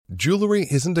Jewelry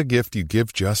isn't a gift you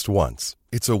give just once.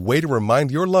 It's a way to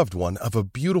remind your loved one of a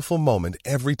beautiful moment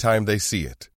every time they see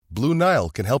it. Blue Nile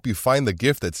can help you find the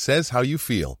gift that says how you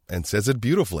feel and says it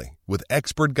beautifully, with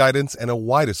expert guidance and a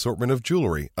wide assortment of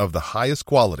jewelry of the highest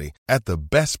quality at the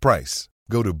best price.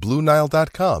 Go to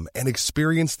BlueNile.com and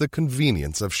experience the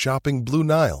convenience of shopping Blue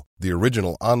Nile, the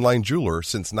original online jeweler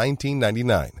since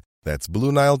 1999. That's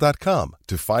BlueNile.com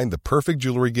to find the perfect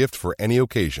jewelry gift for any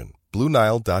occasion.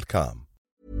 BlueNile.com.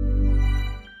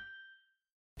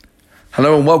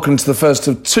 Hello and welcome to the first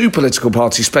of two political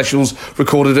party specials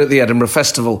recorded at the Edinburgh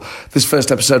Festival. This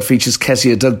first episode features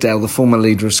Kezia Dugdale, the former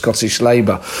leader of Scottish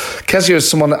Labour. Kezia is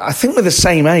someone, I think, with the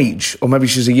same age, or maybe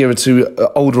she's a year or two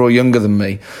older or younger than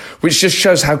me, which just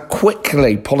shows how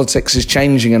quickly politics is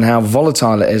changing and how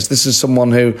volatile it is. This is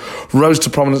someone who rose to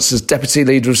prominence as deputy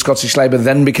leader of Scottish Labour,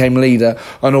 then became leader,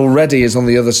 and already is on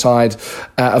the other side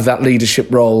of that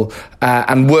leadership role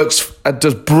and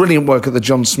does brilliant work at the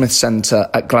John Smith Centre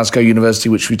at Glasgow University,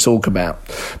 which we talk about.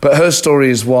 But her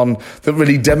story is one that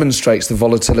really demonstrates the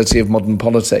volatility of modern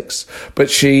politics.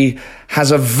 But she has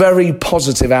a very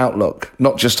positive outlook,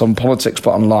 not just on politics,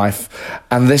 but on life.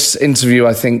 And this interview,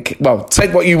 I think, well,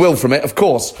 take what you will from it, of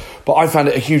course, but I found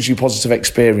it a hugely positive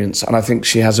experience. And I think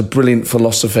she has a brilliant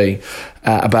philosophy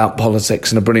about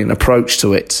politics and a brilliant approach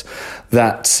to it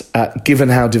that, given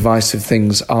how divisive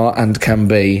things are and can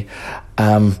be,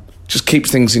 just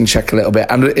keeps things in check a little bit.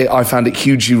 And I found it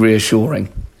hugely reassuring.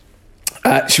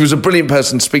 She was a brilliant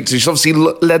person to speak to. She's obviously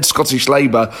led Scottish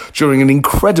Labour during an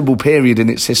incredible period in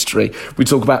its history. We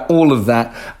talk about all of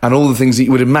that and all the things that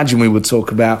you would imagine we would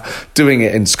talk about doing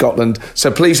it in Scotland. So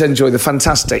please enjoy the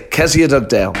fantastic Kezia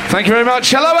Dugdale. Thank you very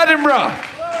much. Hello, Edinburgh.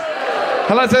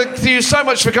 Hello, thank you so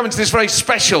much for coming to this very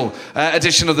special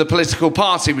edition of The Political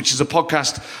Party, which is a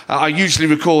podcast I usually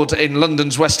record in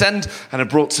London's West End and have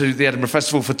brought to the Edinburgh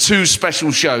Festival for two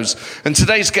special shows. And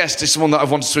today's guest is someone that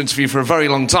I've wanted to interview for a very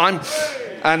long time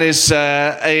and is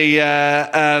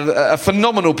a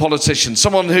phenomenal politician,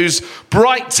 someone whose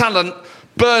bright talent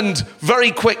burned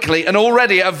very quickly and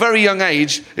already at a very young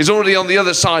age is already on the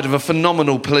other side of a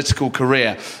phenomenal political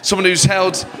career. Someone who's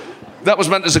held... That was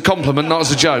meant as a compliment, not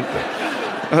as a joke.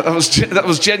 That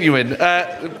was genuine.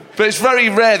 But it's very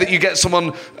rare that you get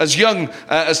someone as young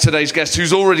as today's guest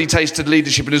who's already tasted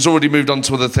leadership and has already moved on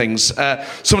to other things.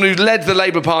 Someone who led the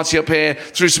Labour Party up here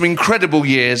through some incredible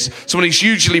years. Someone who's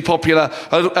hugely popular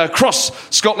across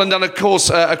Scotland and, of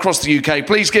course, across the UK.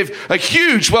 Please give a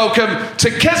huge welcome to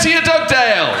Kezia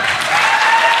Dugdale.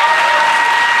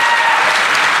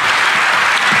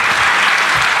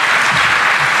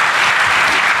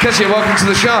 Kezia, welcome to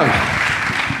the show.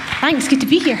 Thanks, good to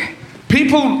be here.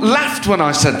 People laughed when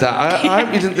I said that. I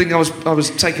hope you didn't think I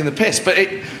was taking the piss. But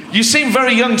you seem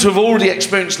very young to have already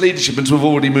experienced leadership and to have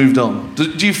already moved on.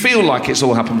 Do you feel like it's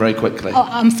all happened very quickly? Oh,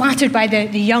 I'm flattered by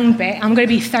the young bit. I'm going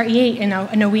to be 38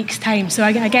 in a week's time. So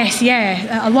I guess,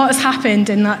 yeah, a lot has happened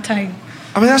in that time.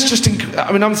 I mean, that's just...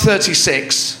 I'm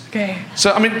 36. Okay.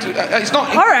 So, I mean, it's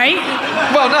not... All right.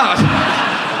 Well, no...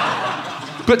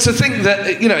 But to think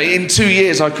that, in 2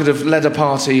 years I could have led a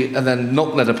party and then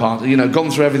not led a party, gone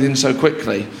through everything so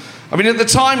quickly. I mean, at the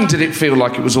time, did it feel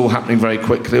like it was all happening very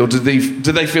quickly, or did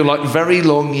they feel like very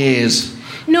long years?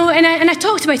 No, and I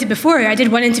talked about it before. I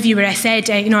did one interview where I said,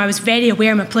 I was very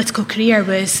aware my political career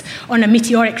was on a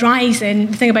meteoric rise, and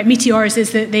the thing about meteors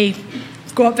is that they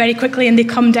go up very quickly and they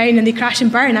come down and they crash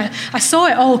and burn. I saw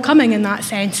it all coming in that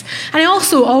sense. And I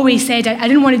also always said I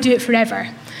didn't want to do it forever.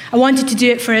 I wanted to do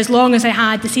it for as long as I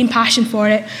had the same passion for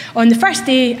it on the first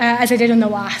day as I did on the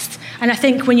last. And I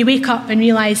think when you wake up and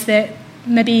realise that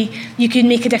maybe you could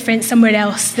make a difference somewhere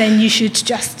else, then you should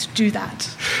just do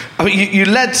that. I mean, you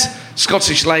led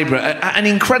Scottish Labour at an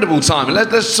incredible time.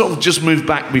 Let's sort of just move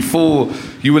back before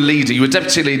you were leader. You were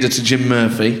deputy leader to Jim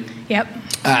Murphy. Yep.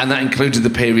 And that included the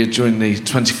period during the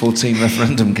 2014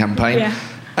 referendum campaign. Yeah.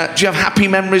 Do you have happy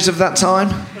memories of that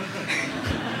time?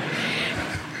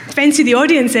 Depends who the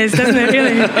audience is, doesn't it,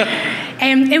 really?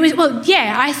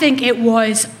 I think it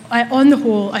was, on the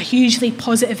whole, a hugely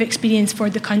positive experience for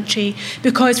the country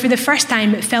because for the first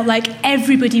time it felt like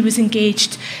everybody was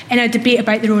engaged in a debate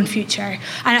about their own future.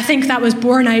 And I think that was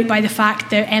borne out by the fact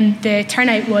that the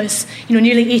turnout was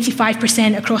nearly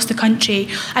 85% across the country.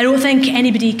 I don't think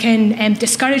anybody can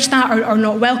discourage that or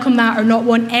not welcome that or not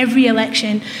want every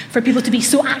election for people to be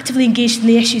so actively engaged in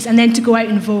the issues and then to go out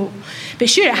and vote. But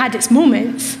sure, it had its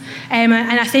moments. And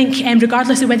I think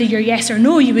regardless of whether you're yes or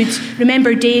no, you would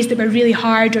remember days that were really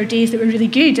hard or days that were really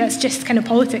good. That's just kind of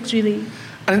politics, really.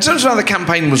 And in terms of how the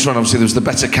campaign was run, obviously there was the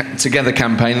Better Together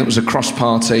campaign that was a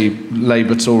cross-party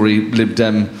Labour, Tory, Lib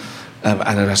Dem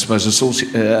and I suppose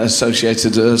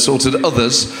associated assorted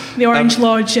others. The Orange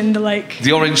Lodge and the like.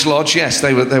 The Orange Lodge, yes,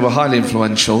 they were highly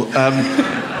influential.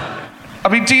 I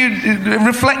mean,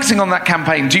 reflecting on that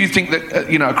campaign, do you think that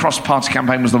a cross-party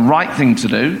campaign was the right thing to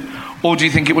do, or do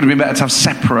you think it would have been better to have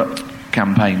separate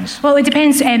campaigns? Well, it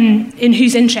depends in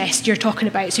whose interest you're talking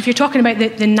about. So if you're talking about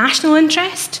the national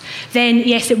interest, then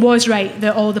yes, it was right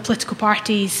that all the political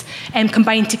parties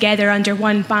combined together under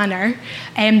one banner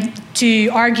to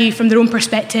argue from their own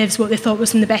perspectives what they thought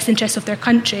was in the best interest of their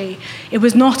country. It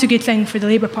was not a good thing for the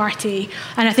Labour Party,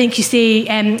 and I think you see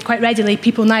quite readily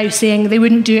people now saying they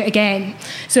wouldn't do it again.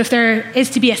 So if there is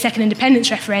to be a second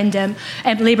independence referendum,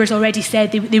 Labour's already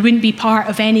said they wouldn't be part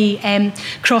of any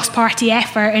cross-party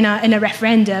effort in a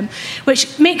referendum,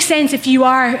 which makes sense if you've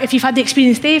had the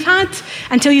experience they've had,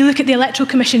 until you look at the Electoral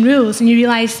Commission rules and you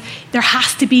realise there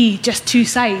has to be just two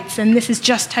sides, and this is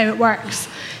just how it works.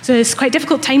 So it's quite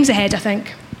difficult times ahead, I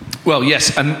think. Well,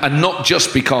 yes, and not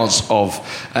just because of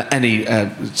any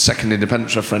second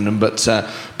independence referendum, but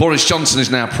Boris Johnson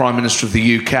is now Prime Minister of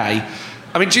the UK.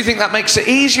 I mean, do you think that makes it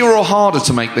easier or harder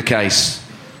to make the case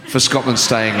for Scotland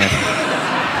staying in?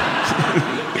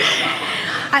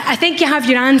 I think you have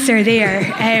your answer there.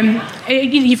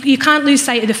 You can't lose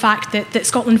sight of the fact that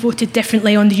Scotland voted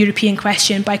differently on the European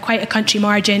question by quite a country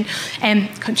margin.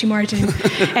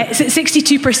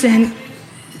 62%.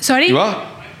 Sorry? You are?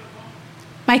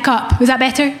 Mic up. Was that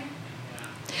better?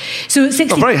 So a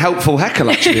very helpful heckle,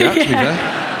 actually, to be fair.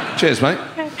 Cheers, mate.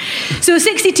 So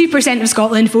 62% of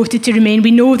Scotland voted to remain.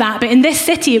 We know that. But in this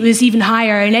city, it was even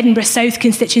higher. In Edinburgh South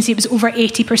constituency, it was over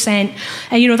 80%.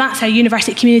 And, that's a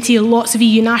university community, lots of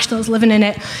EU nationals living in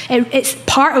it. It's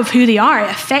part of who they are.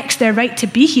 It affects their right to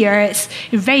be here. It's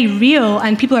very real,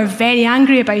 and people are very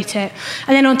angry about it.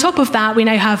 And then on top of that, we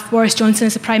now have Boris Johnson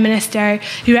as the Prime Minister,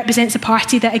 who represents a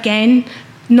party that, again,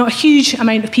 not a huge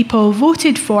amount of people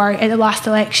voted for at the last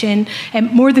election,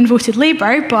 more than voted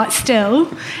Labour, but still,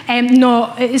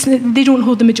 they don't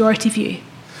hold the majority view.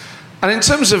 And in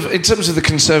terms of the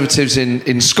Conservatives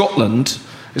in Scotland,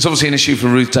 it's obviously an issue for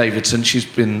Ruth Davidson. She's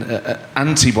been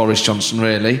anti-Boris Johnson,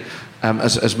 really,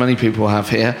 as many people have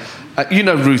here. You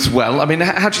know Ruth well. I mean,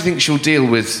 how do you think she'll deal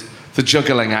with the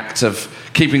juggling act of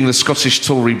keeping the Scottish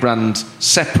Tory brand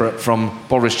separate from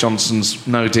Boris Johnson's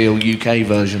no-deal UK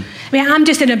version? I mean, I'm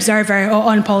just an observer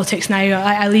on politics now.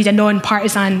 I lead a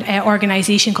non-partisan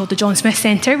organisation called the John Smith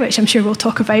Centre, which I'm sure we'll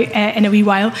talk about in a wee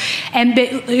while.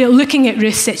 But looking at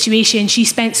Ruth's situation, she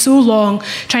spent so long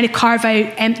trying to carve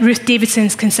out Ruth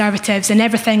Davidson's Conservatives, and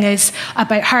everything is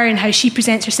about her and how she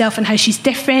presents herself and how she's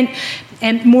different,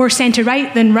 more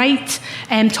centre-right than right,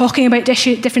 talking about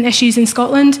different issues in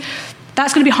Scotland.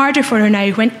 That's going to be harder for her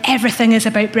now when everything is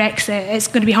about Brexit. It's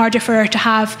going to be harder for her to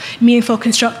have meaningful,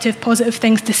 constructive, positive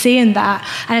things to say in that.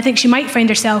 And I think she might find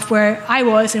herself where I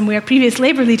was and where previous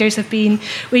Labour leaders have been,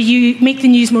 where you make the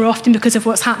news more often because of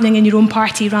what's happening in your own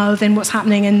party rather than what's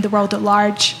happening in the world at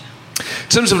large. In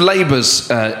terms of Labour's,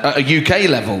 at a UK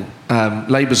level,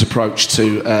 Labour's approach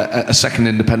to a second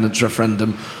independence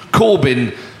referendum,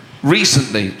 Corbyn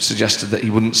recently suggested that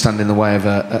he wouldn't stand in the way of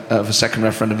a second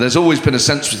referendum. There's always been a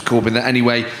sense with Corbyn that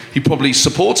anyway he probably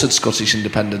supported Scottish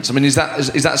independence. I mean, is that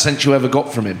a sense you ever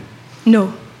got from him?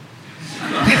 No.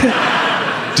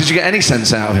 Did you get any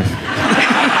sense out of him?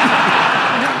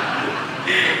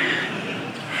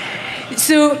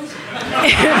 So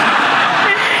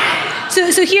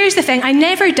here's the thing. I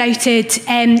never doubted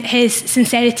his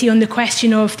sincerity on the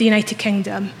question of the United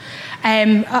Kingdom.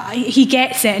 He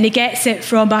gets it, and he gets it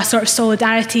from a sort of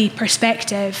solidarity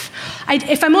perspective.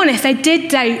 If I'm honest, I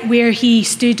did doubt where he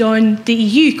stood on the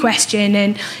EU question,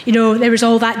 and there was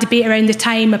all that debate around the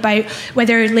time about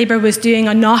whether Labour was doing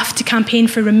enough to campaign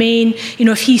for Remain.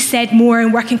 If he said more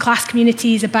in working class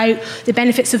communities about the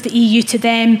benefits of the EU to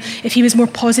them, if he was more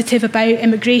positive about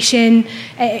immigration,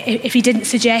 if he didn't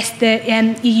suggest that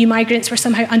EU migrants were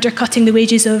somehow undercutting the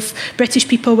wages of British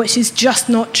people, which is just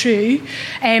not true,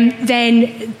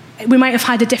 then we might have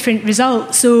had a different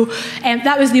result. So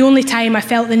that was the only time I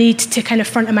felt the need to kind of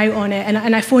front him out on it.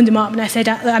 And I phoned him up and I said,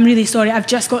 I'm really sorry, I've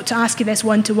just got to ask you this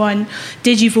one-to-one.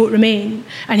 Did you vote Remain?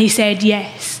 And he said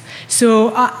yes.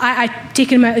 So I've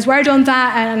taken him at his word on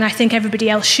that, and I think everybody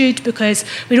else should, because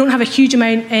we don't have a huge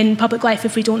amount in public life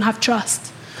if we don't have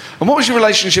trust. And what was your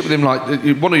relationship with him like?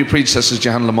 One of your predecessors,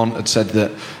 Johann Lamont, had said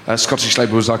that Scottish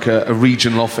Labour was like a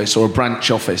regional office or a branch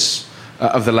office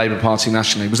of the Labour Party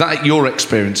nationally. Was that your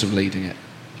experience of leading it?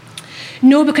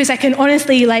 No, because I can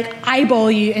honestly eyeball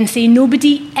you and say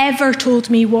nobody ever told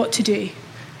me what to do.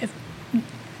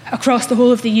 across the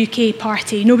whole of the UK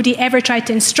party. Nobody ever tried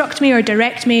to instruct me or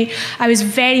direct me. I was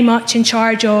very much in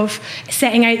charge of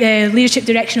setting out the leadership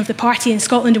direction of the party in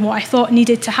Scotland and what I thought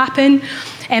needed to happen.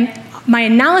 My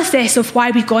analysis of why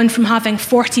we'd gone from having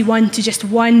 41 to just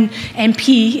one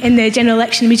MP in the general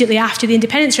election immediately after the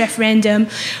independence referendum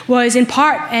was in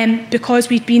part because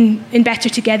we'd been in better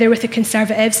together with the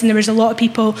Conservatives, and there was a lot of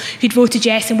people who'd voted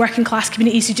yes in working class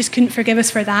communities who just couldn't forgive us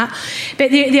for that.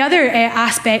 But the other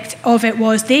aspect of it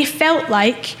was they felt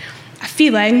like a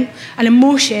feeling, an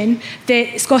emotion,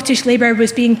 that Scottish Labour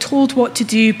was being told what to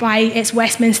do by its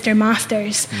Westminster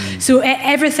masters. So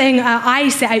everything I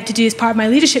set out to do as part of my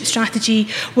leadership strategy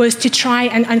was to try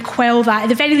and quell that, at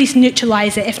the very least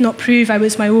neutralise it, if not prove I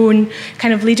was my own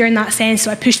kind of leader in that sense.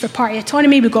 So I pushed for party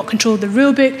autonomy, we got control of the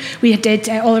rule book, we did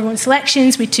all our own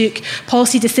selections, we took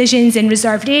policy decisions in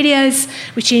reserved areas,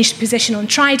 we changed the position on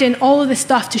Trident, all of the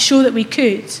stuff to show that we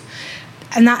could.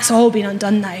 And that's all been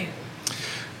undone now.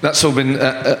 That's all been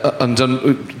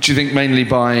undone, do you think, mainly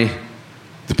by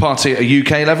the party at a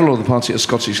UK level or the party at a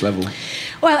Scottish level?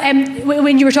 Well,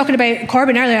 when you were talking about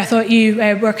Corbyn earlier, I thought you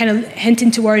were kind of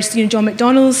hinting towards John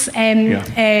McDonnell's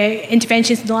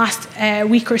interventions in the last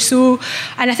week or so.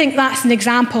 And I think that's an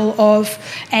example of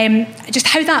just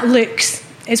how that looks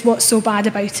is what's so bad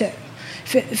about it.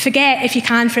 Forget, if you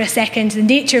can, for a second, the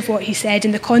nature of what he said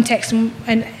and the context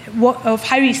and of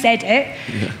how he said it.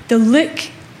 Yeah. The look,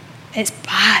 it's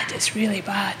bad. It's really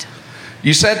bad.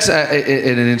 You said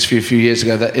in an interview a few years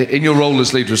ago that in your role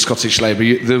as leader of Scottish Labour,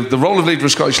 the role of leader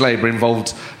of Scottish Labour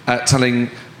involved telling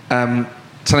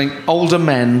older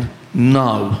men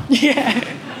no. Yeah.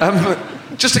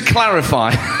 Just to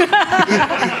clarify,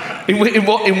 in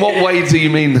what way do you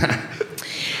mean that?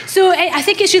 So I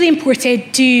think it's really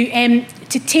important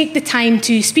to take the time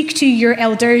to speak to your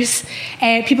elders,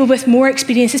 people with more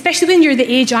experience, especially when you're the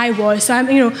age I was. So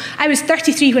I was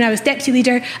 33 when I was deputy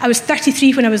leader. I was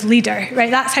 33 when I was leader. Right,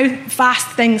 that's how fast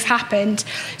things happened.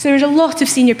 So there was a lot of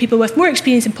senior people with more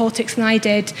experience in politics than I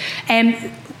did,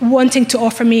 wanting to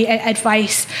offer me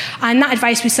advice, and that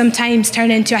advice would sometimes turn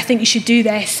into, I think you should do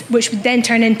this, which would then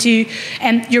turn into,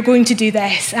 you're going to do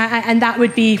this, and that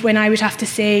would be when I would have to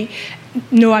say,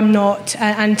 no, I'm not,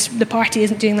 and the party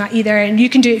isn't doing that either, and you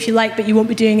can do it if you like, but you won't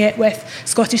be doing it with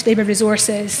Scottish Labour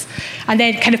resources, and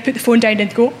then kind of put the phone down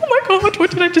and go, oh my God, what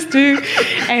did I just do?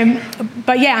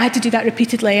 But yeah, I had to do that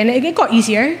repeatedly, and it got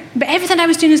easier, but everything I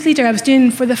was doing as leader, I was doing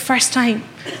for the first time,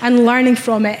 and learning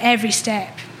from it every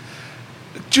step.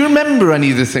 Do you remember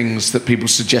any of the things that people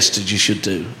suggested you should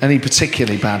do? Any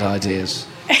particularly bad ideas?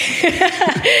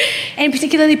 Any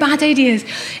particularly bad ideas?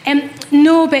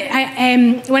 No, but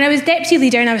when I was deputy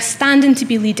leader and I was standing to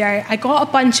be leader, I got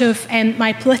a bunch of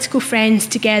my political friends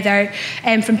together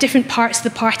from different parts of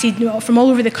the party, from all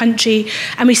over the country,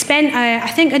 and we spent, I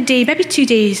think, a day, maybe 2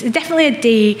 days, definitely a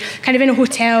day, kind of in a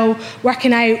hotel,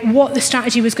 working out what the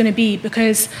strategy was going to be,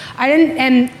 because I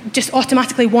didn't just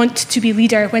automatically want to be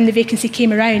leader when the vacancy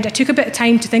came around. I took a bit of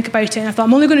time to think about it, and I thought,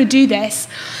 I'm only going to do this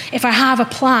if I have a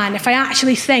plan, if I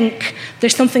actually think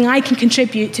there's something I can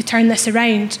contribute to turn this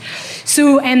around.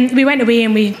 So we went away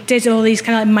and we did all these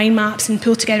kind of like mind maps and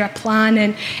pulled together a plan,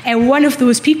 and one of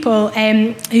those people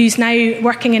who's now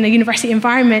working in a university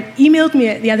environment emailed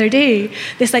me the other day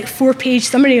this like 4-page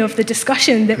summary of the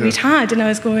discussion that we'd had, and I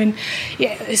was going,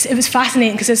 yeah, it was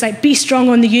fascinating, because it was like, be strong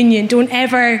on the union, don't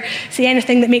ever say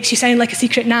anything that makes you sound like a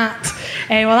secret gnat.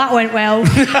 Well, that went well.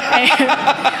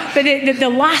 But the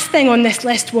last thing on this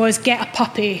list was get a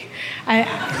puppy.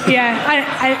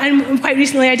 And quite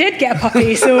recently I did get a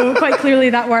puppy, so quite clearly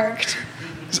that worked.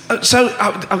 So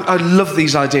I love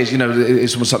these ideas,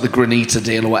 it's almost like the Granita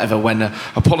deal or whatever, when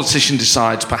a politician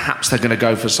decides perhaps they're going to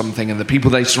go for something, and the people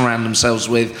they surround themselves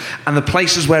with and the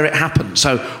places where it happened.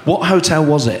 So what hotel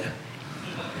was it?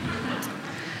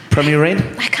 Premier Inn?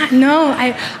 I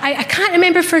can't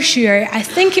remember for sure. I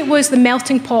think it was the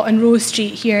Melting Pot on Rose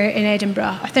Street here in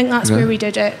Edinburgh. I think that's where we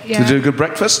did it. Yeah. Did you do a good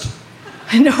breakfast?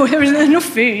 No, there was no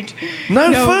food.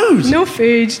 No food? No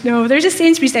food, no. There's a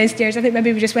Sainsbury's downstairs. I think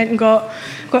maybe we just went and got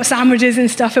sandwiches and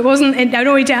stuff. It wasn't, I don't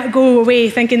want to go away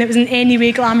thinking it was in any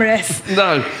way glamorous.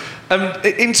 No.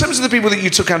 In terms of the people that you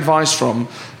took advice from,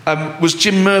 was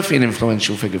Jim Murphy an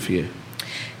influential figure for you?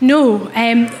 No,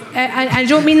 I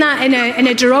don't mean that in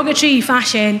a derogatory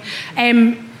fashion.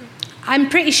 I'm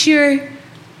pretty sure...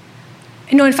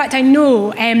 No, in fact, I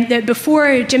know that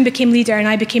before Jim became leader and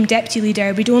I became deputy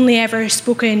leader, we'd only ever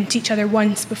spoken to each other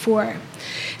once before.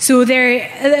 So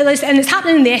and it's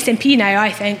happening in the SNP now,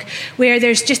 I think, where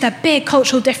there's just a big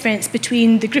cultural difference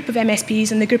between the group of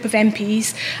MSPs and the group of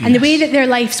MPs, and the way that their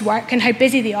lives work and how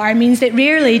busy they are means that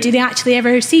rarely do they actually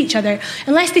ever see each other,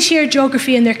 unless they share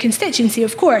geography in their constituency,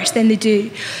 of course, then they do.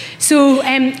 So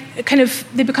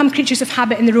they become creatures of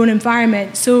habit in their own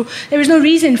environment. So there was no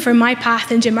reason for my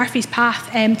path and Jim Murphy's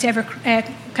path to ever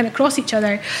kind of cross each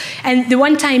other. And the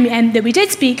one time that we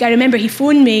did speak, I remember he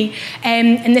phoned me,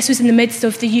 and this was in the midst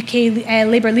of the UK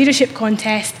Labour leadership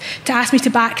contest, to ask me to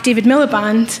back David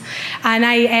Miliband. And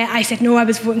I said no, I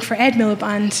was voting for Ed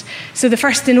Miliband. So the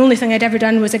first and only thing I'd ever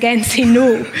done was again say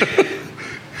no.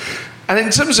 And in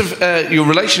terms of your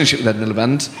relationship with Ed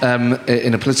Miliband,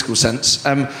 in a political sense,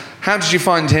 how did you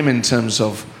find him in terms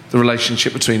of the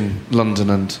relationship between London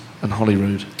and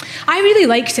Holyrood? I really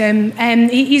liked him.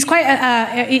 He's quite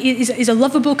he's a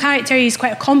lovable character. He's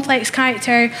quite a complex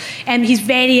character. He's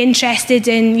very interested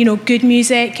in good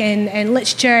music and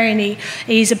literature, and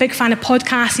he's a big fan of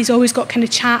podcasts. He's always got kind of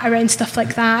chat around stuff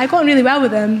like that. I got on really well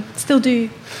with him. Still do.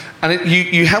 And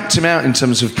you helped him out in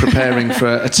terms of preparing for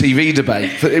a TV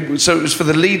debate. So it was for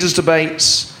the leaders'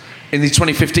 debates in the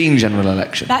 2015 general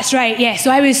election. That's right. Yeah. So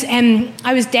I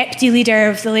was deputy leader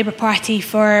of the Labour Party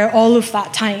for all of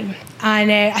that time,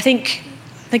 and I think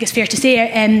it's fair to say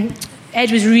Ed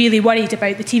was really worried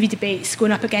about the TV debates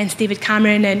going up against David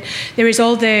Cameron, and there was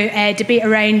all the debate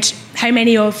around how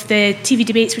many of the TV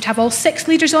debates would have all 6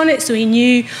 leaders on it, so he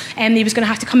knew he was going to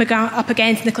have to come up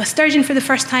against Nicola Sturgeon for the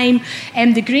first time.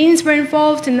 The Greens were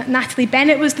involved, and Natalie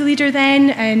Bennett was the leader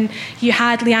then, and you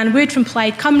had Leanne Wood from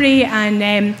Plaid Cymru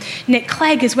and Nick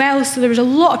Clegg as well, so there was a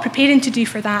lot of preparing to do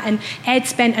for that, and Ed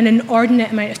spent an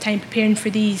inordinate amount of time preparing for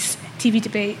these TV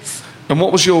debates. And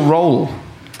what was your role?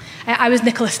 I was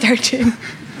Nicola Sturgeon.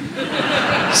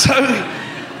 So,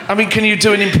 can you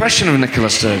do an impression of Nicola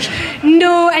Sturgeon?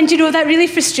 No, and that really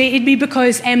frustrated me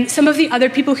because some of the other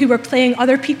people who were playing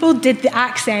other people did the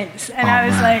accents, and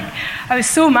I was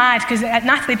so mad because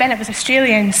Natalie Bennett was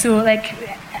Australian, so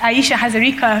Aisha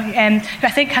Hazarika, who I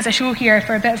think has a show here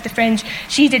for a bit of the Fringe,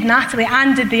 she did Natalie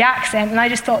and did the accent, and I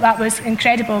just thought that was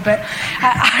incredible. But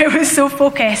I was so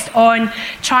focused on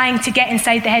trying to get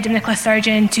inside the head of Nicola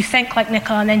Sturgeon, to think like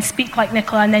Nicola and then speak like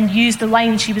Nicola and then use the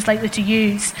lines she was likely to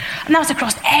use. And that was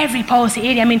across every policy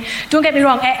area. Don't get me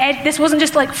wrong, this wasn't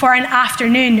just for an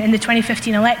afternoon in the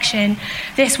 2015 election.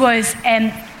 This was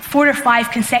 4 or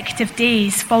 5 consecutive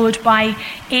days, followed by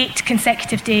 8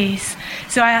 consecutive days.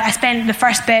 So I spent the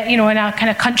first bit, in a kind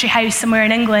of country house somewhere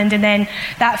in England, and then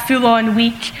that full-on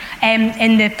week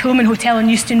in the Pullman Hotel on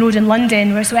Euston Road in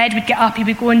London, where so Ed would get up, he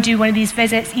would go and do one of these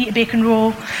visits, eat a bacon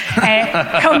roll,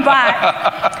 come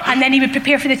back, and then he would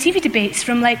prepare for the TV debates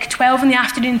from 12 in the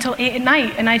afternoon until 8 at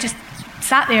night, and I just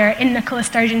sat there in Nicola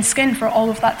Sturgeon's skin for all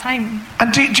of that time.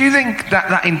 And do you think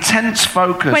that intense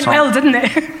focus went well, didn't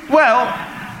it?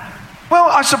 Well,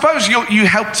 I suppose you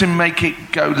helped him make it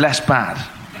go less bad.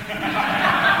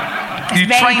 You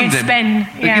trained him. Spin,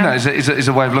 yeah. Is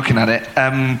a way of looking at it.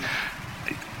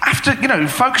 After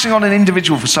focusing on an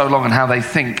individual for so long and how they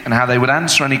think and how they would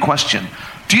answer any question,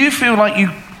 do you feel like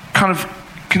you kind of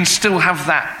can still have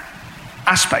that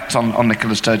aspect on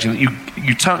Nicola Sturgeon, that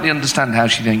you totally understand how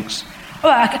she thinks?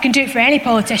 Well, I can do it for any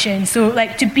politician. So,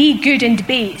 to be good in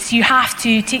debates, you have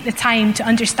to take the time to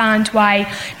understand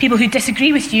why people who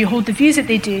disagree with you hold the views that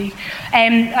they do.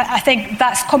 I think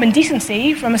that's common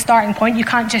decency from a starting point. You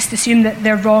can't just assume that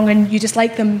they're wrong and you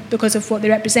dislike them because of what they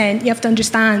represent. You have to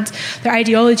understand their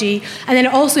ideology. And then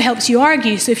it also helps you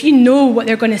argue. So if you know what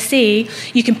they're going to say,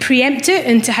 you can preempt it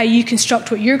into how you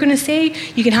construct what you're going to say.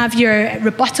 You can have your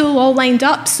rebuttal all lined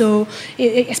up. So,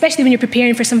 especially when you're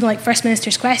preparing for something like First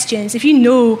Minister's questions, if you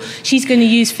know she's going to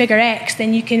use figure X,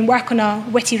 then you can work on a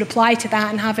witty reply to that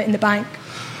and have it in the bank.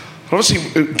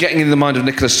 Obviously, getting in the mind of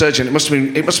Nicola Sturgeon, it must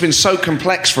have been so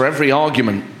complex for every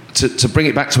argument to bring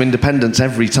it back to independence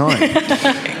every time.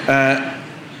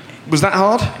 Was that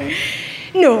hard?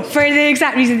 No, for the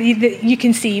exact reason that you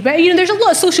can see. But, there's a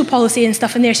lot of social policy and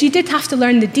stuff in there, so you did have to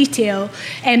learn the detail.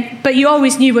 But you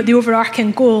always knew what the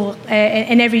overarching goal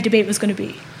in every debate was going to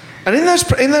be. And in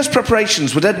those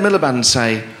preparations, would Ed Miliband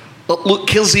say, "Look,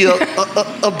 Kezia,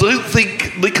 I don't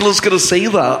think Nicola's going to say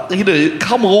that.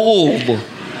 Come on."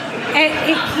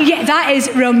 Yeah, that is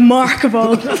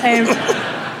remarkable.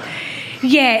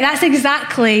 Yeah, that's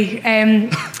exactly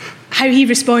how he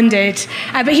responded.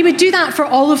 But he would do that for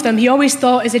all of them. He always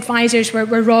thought his advisors were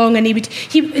wrong, and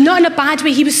he not in a bad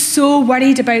way, he was so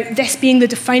worried about this being the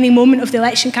defining moment of the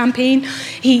election campaign.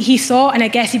 He thought, and I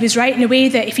guess he was right in a way,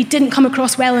 that if he didn't come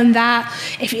across well in that,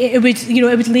 if it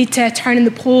would lead to a turn in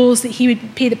the polls, that he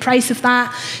would pay the price of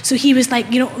that. So he was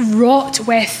wrought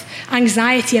with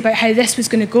anxiety about how this was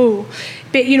going to go.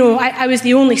 But I was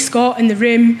the only Scot in the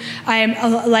room.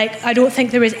 I don't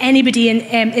think there was anybody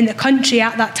in the country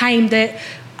at that time that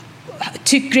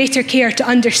took greater care to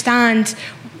understand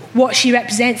what she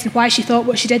represents and why she thought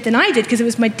what she did than I did, because it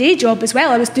was my day job as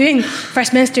well. I was doing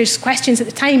First Minister's questions at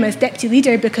the time as deputy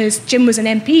leader because Jim was an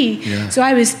MP. Yeah. So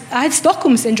I had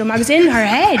Stockholm syndrome. I was in her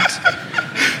head.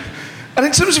 And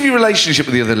in terms of your relationship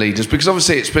with the other leaders, because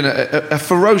obviously it's been a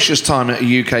ferocious time at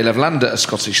a UK level and at a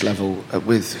Scottish level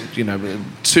with,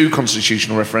 2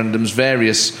 constitutional referendums,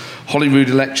 various Holyrood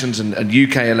elections and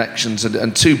UK elections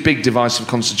and 2 big divisive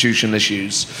constitutional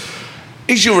issues.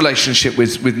 Is your relationship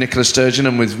with Nicola Sturgeon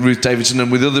and with Ruth Davidson and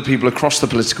with other people across the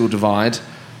political divide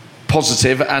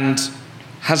positive, and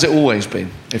has it always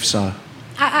been, if so?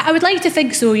 I would like to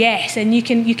think so, yes, and you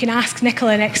can ask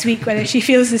Nicola next week whether she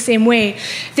feels the same way.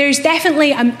 There's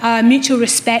definitely a mutual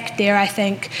respect there, I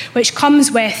think, which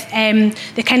comes with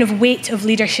the kind of weight of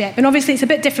leadership. And obviously it's a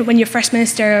bit different when you're First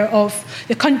Minister of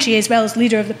the country as well as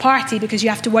leader of the party, because you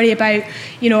have to worry about,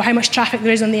 how much traffic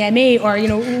there is on the MA, or,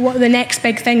 what the next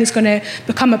big thing is going to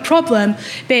become a problem.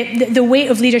 But the weight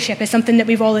of leadership is something that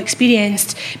we've all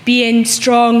experienced, being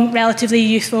strong, relatively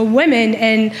youthful women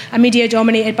in a media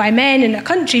dominated by men, in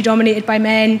a country dominated by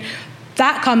men.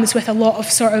 That comes with a lot of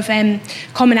sort of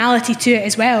commonality to it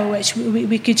as well, which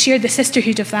we could share the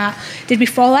sisterhood of that. Did we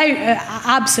fall out?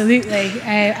 Absolutely.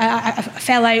 I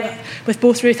fell out with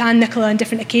both Ruth and Nicola on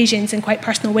different occasions in quite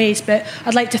personal ways, but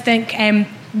I'd like to think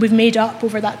we've made up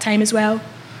over that time as well.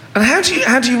 And how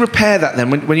do you repair that then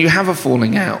when you have a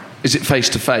falling out? Is it face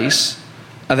to face,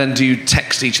 and then do you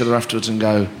text each other afterwards and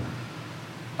go,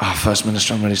 "Oh, First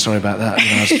Minister, I'm really sorry about that.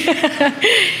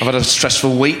 I've had a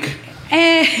stressful week"?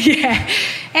 Yeah.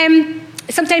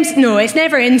 Sometimes, no, it's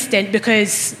never instant,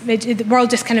 because the world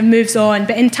just kind of moves on.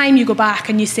 But in time, you go back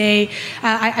and you say,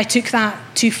 I took that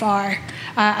too far.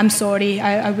 I'm sorry.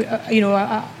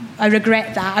 I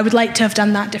regret that. I would like to have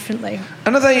done that differently.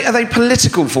 And are they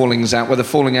political fallings out, where the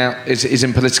falling out is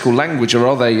in political language, or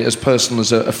are they as personal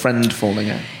as a friend falling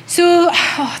out? So,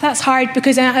 that's hard,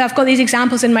 because I've got these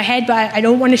examples in my head, but I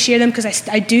don't want to share them because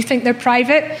I do think they're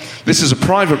private. This is a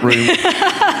private room.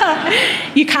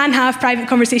 You can have private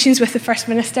conversations with the First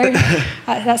Minister.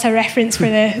 That's a reference for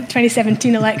the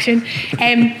 2017 election.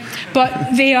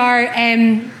 But they are...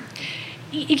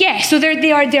 so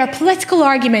they are political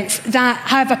arguments that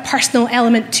have a personal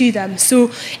element to them. So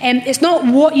it's not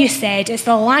what you said, it's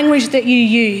the language that you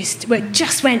used, which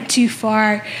just went too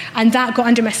far, and that got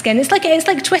under my skin. It's like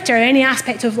Twitter or any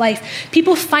aspect of life.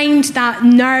 People find that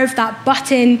nerve, that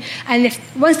button, and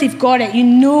once they've got it,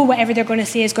 whatever they're going to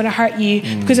say is going to hurt you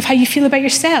because of how you feel about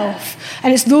yourself.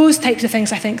 And it's those types of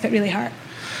things, I think, that really hurt.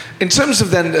 In terms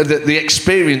of then the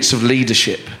experience of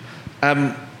leadership,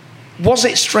 was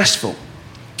it stressful?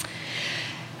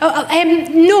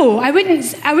 No, I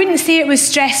wouldn't say it was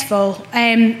stressful.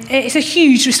 It's a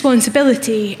huge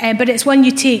responsibility, but it's one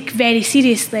you take very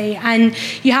seriously, and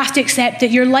you have to accept that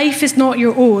your life is not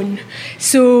your own.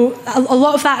 So a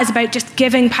lot of that is about just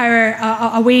giving power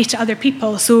away to other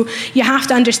people. So you have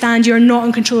to understand you're not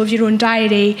in control of your own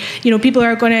diary. People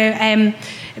are going to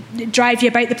drive you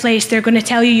about the place. They're going to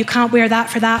tell you can't wear that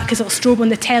for that because it'll strobe on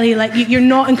the telly. You're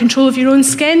not in control of your own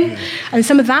skin, and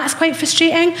some of that's quite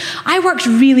frustrating. I worked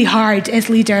really hard as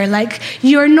leader.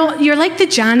 You're like the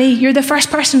Janny. You're the first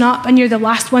person up and you're the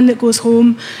last one that goes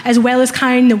home, as well as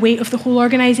carrying the weight of the whole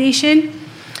organisation.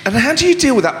 And how do you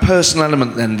deal with that personal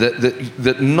element then?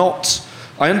 That not.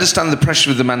 I understand the pressure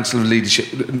of the mantle of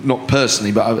leadership, not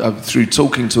personally, but through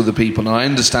talking to other people, and I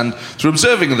understand through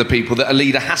observing other people that a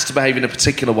leader has to behave in a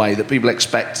particular way, that people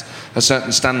expect a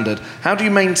certain standard. How do you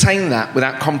maintain that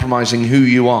without compromising who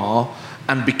you are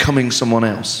and becoming someone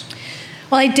else?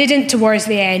 Well, I didn't towards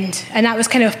the end, and that was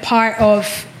kind of part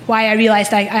of why I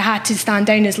realised I had to stand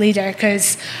down as leader,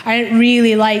 because I didn't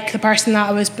really like the person that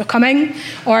I was becoming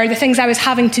or the things I was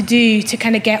having to do to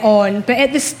kind of get on. But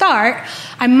at the start,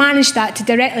 I managed that, to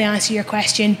directly answer your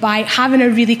question, by having a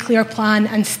really clear plan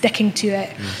and sticking to it.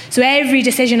 So every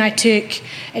decision I took,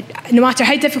 no matter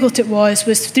how difficult it was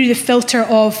through the filter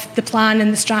of the plan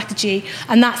and the strategy,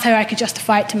 and that's how I could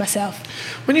justify it to myself.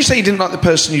 When you say you didn't like the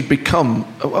person you'd become,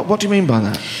 what do you mean by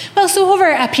that? Well, so over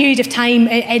a period of time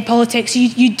in politics,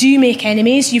 you do make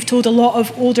enemies. You've told a lot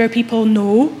of older people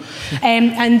no,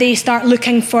 and they start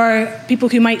looking for people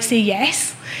who might say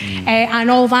yes.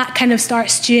 And all that kind of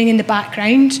starts stewing in the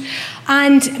background,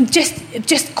 and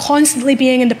just constantly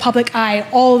being in the public eye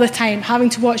all the time, having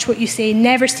to watch what you say,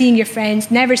 never seeing your friends,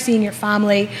 never seeing your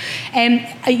family, and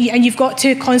you've got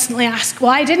to constantly ask, well,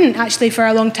 I didn't actually for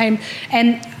a long time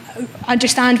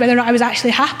understand whether or not I was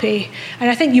actually happy. And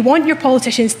I think you want your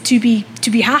politicians to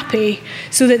be happy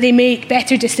so that they make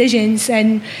better decisions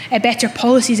and better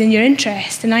policies in your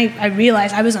interest. And I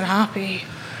realised I was unhappy.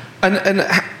 And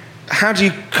how do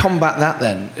you combat that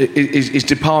then? Is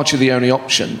departure the only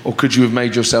option, or could you have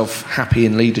made yourself happy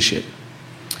in leadership?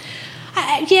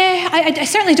 I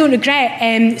certainly don't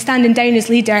regret standing down as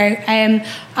leader.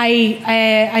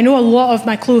 I know a lot of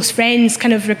my close friends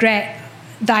kind of regret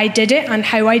that I did it and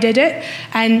how I did it,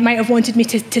 and might have wanted me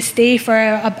to stay for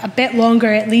a bit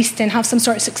longer at least and have some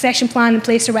sort of succession plan in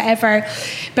place or whatever.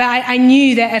 But I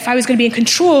knew that if I was going to be in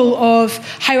control of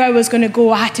how I was going to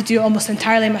go, I had to do it almost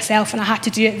entirely myself, and I had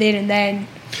to do it there and then.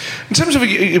 In terms of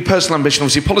your personal ambition,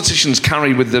 obviously politicians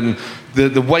carry with them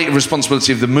the weight of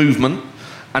responsibility of the movement,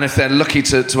 and if they're lucky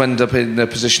to end up in a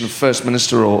position of First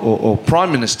Minister or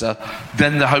Prime Minister,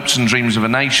 then the hopes and dreams of a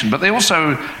nation. But they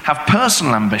also have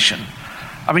personal ambition.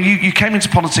 I mean, you came into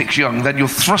politics young, then you're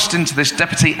thrust into this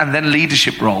deputy and then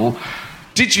leadership role.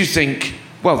 Did you think,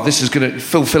 well, this is going to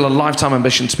fulfil a lifetime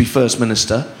ambition to be First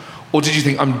Minister? Or did you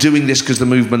think, I'm doing this because the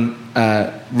movement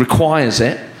requires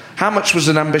it? How much was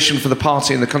an ambition for the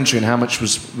party and the country, and how much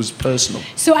was personal?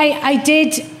 So I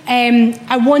did.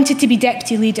 I wanted to be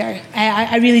deputy leader.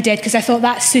 I really did, because I thought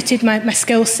that suited my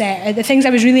skill set. The things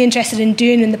I was really interested in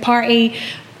doing in the party,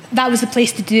 that was the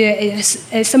place to do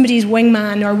it, as somebody's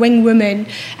wingman or wingwoman.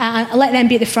 Let them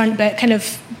be at the front, but kind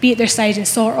of be at their side and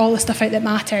sort all the stuff out that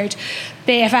mattered.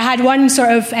 But if I had one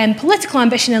sort of political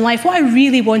ambition in life, what I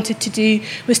really wanted to do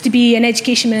was to be an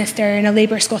education minister in a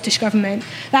Labour Scottish government.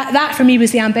 That for me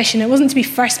was the ambition. It wasn't to be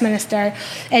First Minister.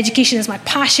 Education is my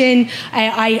passion.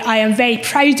 I am very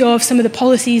proud of some of the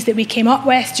policies that we came up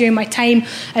with during my time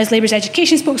as Labour's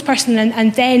education spokesperson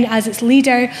and then as its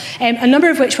leader, a number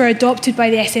of which were adopted by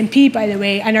the SNP, by the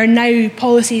way, and are now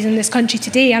policies in this country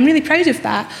today. I'm really proud of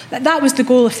that. That was the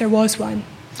goal if there was one.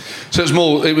 So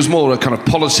it was more a kind of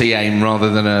policy aim rather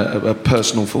than a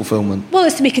personal fulfilment. Well,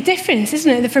 it's to make a difference, isn't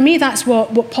it? For me, that's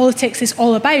what politics is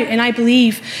all about. And I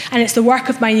believe, and it's the work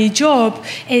of my new job,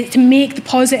 is to make the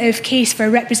positive case for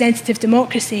representative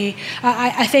democracy.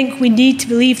 I think we need to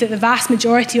believe that the vast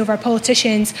majority of our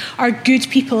politicians are good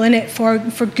people in it for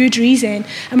good reason.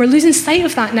 And we're losing sight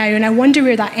of that now, and I wonder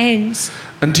where that ends.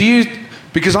 And do you...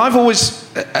 Because I've always,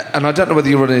 and I don't know whether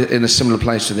you're in a similar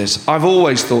place to this, I've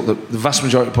always thought that the vast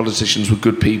majority of politicians were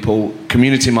good people,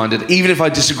 community-minded. Even if I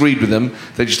disagreed with them,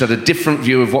 they just had a different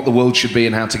view of what the world should be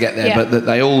and how to get there. Yeah. But that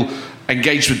they all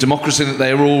engaged with democracy, that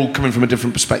they were all coming from a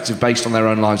different perspective based on their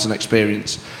own lives and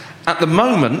experience. At the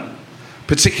moment,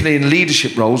 particularly in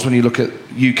leadership roles, when you look at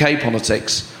UK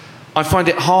politics, I find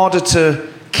it harder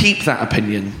to keep that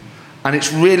opinion. And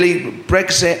it's really,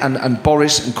 Brexit and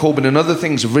Boris and Corbyn and other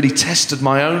things have really tested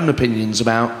my own opinions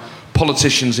about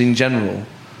politicians in general.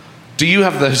 Do you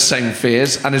have those same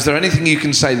fears? And is there anything you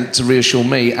can say to reassure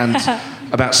me and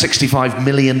about 65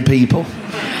 million people?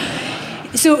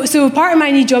 So part of my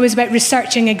new job is about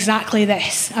researching exactly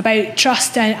this, about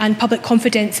trust and public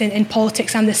confidence in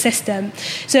politics and the system.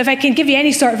 So if I can give you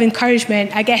any sort of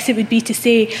encouragement, I guess it would be to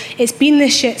say it's been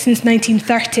this shit since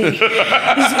 1930.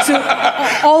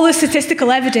 So all the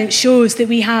statistical evidence shows that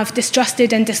we have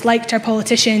distrusted and disliked our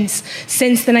politicians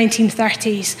since the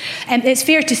 1930s. It's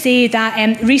fair to say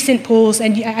that recent polls,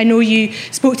 and I know you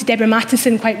spoke to Deborah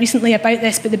Mattinson quite recently about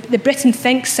this, but the Britain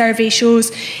Thinks survey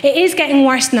shows it is getting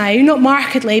worse now, not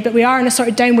markedly, but we are on a sort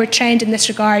of downward trend in this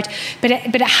regard. But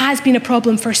it has been a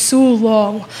problem for so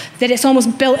long that it's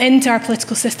almost built into our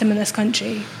political system in this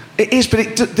country. It is,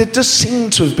 but there does seem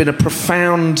to have been a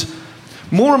profound,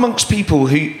 more amongst people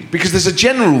who, because there's a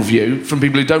general view from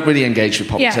people who don't really engage with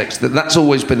politics, that's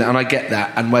always been, and I get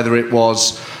that, and whether it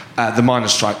was the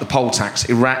miners' strike, the poll tax,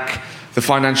 Iraq, the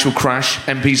financial crash,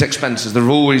 MPs' expenses, there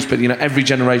have always been, every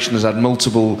generation has had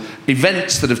multiple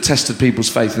events that have tested people's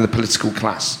faith in the political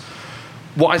class.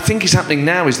 What I think is happening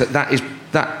now is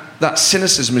that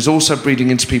cynicism is also breeding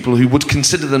into people who would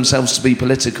consider themselves to be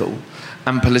political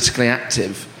and politically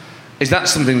active. Is that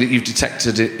something that you've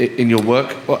detected in your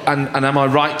work? And am I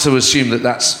right to assume that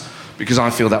that's because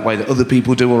I feel that way that other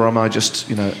people do, or am I just,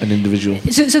 an individual?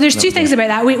 So there's two things about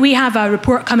that. We have a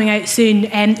report coming out soon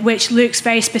which looks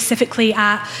very specifically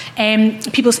at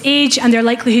people's age and their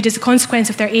likelihood as a consequence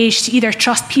of their age to either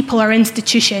trust people or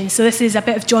institutions. So this is a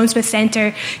bit of John Smith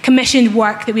Centre commissioned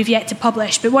work that we've yet to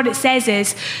publish. But what it says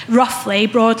is, roughly,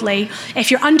 broadly,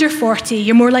 if you're under 40,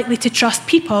 you're more likely to trust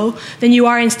people than you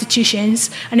are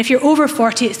institutions. And if you're over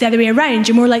 40, it's the other way around.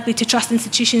 You're more likely to trust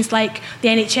institutions like the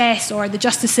NHS or the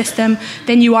justice system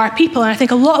than you are people. And I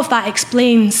think a lot of that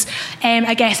explains,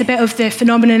 I guess, a bit of the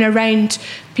phenomenon around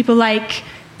people like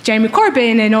Jeremy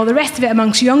Corbyn and all the rest of it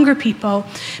amongst younger people.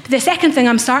 But the second thing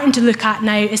I'm starting to look at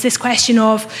now is this question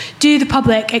of, do the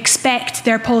public expect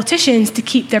their politicians to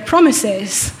keep their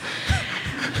promises?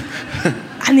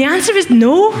 And the answer is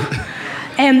no.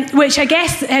 Which I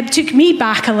guess took me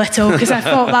back a little, because I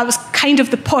thought that was kind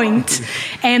of the point.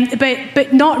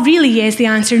 But not really is the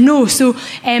answer, no. So,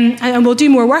 and we'll do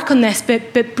more work on this,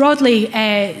 but broadly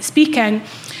speaking,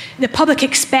 the public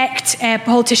expect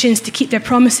politicians to keep their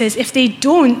promises. If they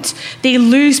don't, they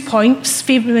lose points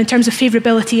in terms of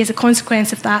favourability as a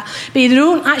consequence of that. But they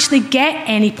don't actually get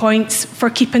any points for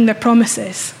keeping their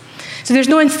promises. So there's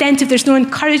no incentive, there's no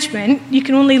encouragement. You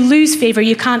can only lose favour,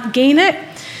 you can't gain it.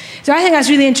 So I think that's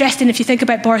really interesting if you think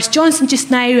about Boris Johnson just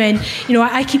now, and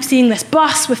I keep seeing this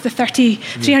bus with the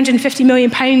 £350 million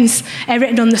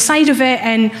written on the side of it,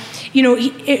 and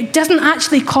it doesn't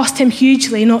actually cost him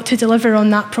hugely not to deliver on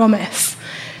that promise.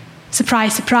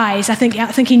 Surprise, surprise. I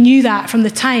think he knew that from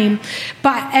the time.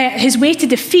 But his way to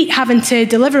defeat having to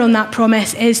deliver on that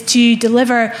promise is to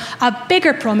deliver a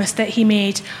bigger promise that he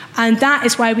made. And that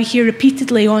is why we hear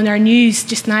repeatedly on our news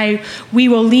just now, we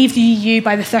will leave the EU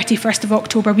by the 31st of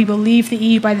October. We will leave the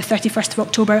EU by the 31st of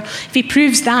October. If he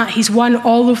proves that, he's won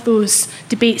all of those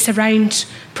debates around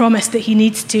promise that he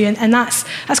needs to. And that's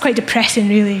quite depressing,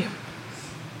 really.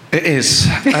 It is.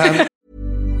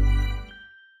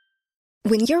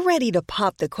 When you're ready to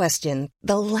pop the question,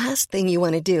 the last thing you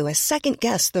want to do is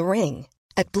second-guess the ring.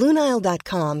 At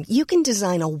BlueNile.com, you can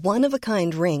design a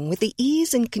one-of-a-kind ring with the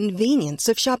ease and convenience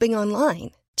of shopping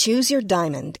online. Choose your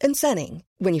diamond and setting.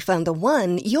 When you find the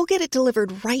one, you'll get it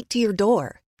delivered right to your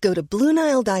door. Go to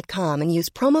BlueNile.com and use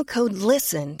promo code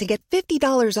LISTEN to get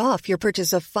 $50 off your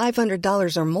purchase of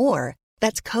 $500 or more.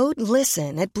 That's code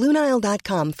LISTEN at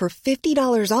BlueNile.com for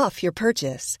 $50 off your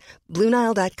purchase.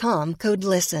 BlueNile.com, code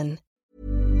LISTEN.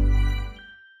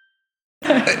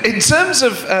 In terms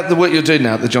of the work you're doing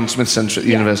now at the John Smith Centre at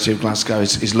the University of Glasgow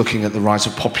is looking at the rise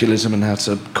of populism and how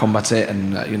to combat it,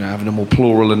 and having a more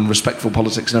plural and respectful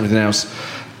politics and everything else.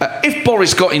 If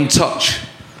Boris got in touch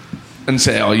and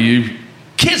said, "Are you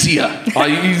Kezia? Are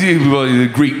you the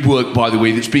Greek work, by the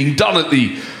way, that's being done at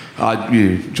the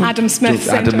Adam Smith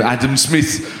Centre. Adam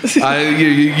Smith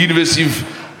University of."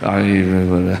 You're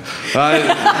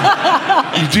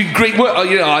doing great work.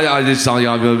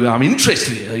 I'm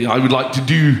interested. I would like to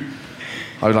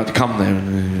come there.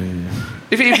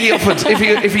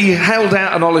 If he held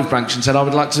out an olive branch and said, "I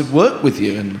would like to work with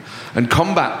you and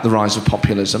combat the rise of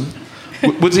populism,"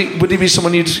 would he be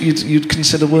someone you'd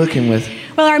consider working with?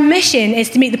 Well, our mission is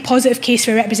to make the positive case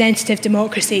for representative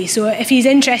democracy. So if he's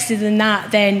interested in that,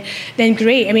 then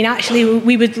great. I mean, actually,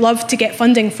 we would love to get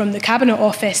funding from the Cabinet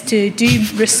Office to do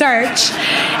research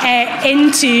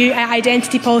into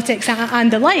identity politics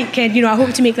and the like. And, I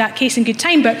hope to make that case in good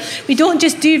time. But we don't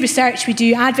just do research, we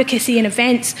do advocacy and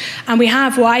events. And we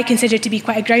have what I consider to be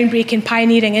quite a groundbreaking,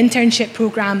 pioneering internship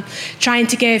programme, trying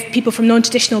to give people from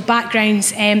non-traditional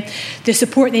backgrounds the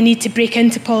support they need to break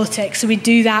into politics. So we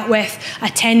do that with a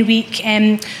 10-week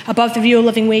above the real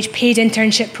living wage paid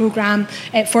internship programme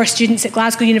for students at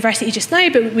Glasgow University just now,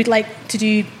 but we'd like to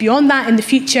do beyond that in the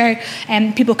future.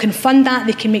 People can fund that,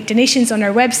 they can make donations on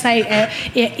our website.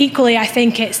 Equally, I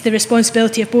think it's the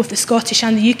responsibility of both the Scottish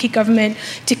and the UK government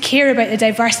to care about the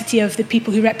diversity of the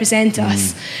people who represent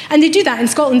us. And they do that. In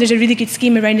Scotland, there's a really good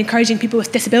scheme around encouraging people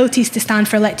with disabilities to stand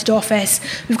for elected office.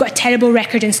 We've got a terrible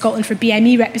record in Scotland for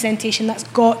BME representation. That's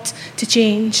got to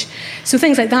change. So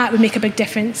things like that would make a big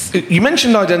difference. You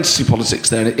mentioned identity politics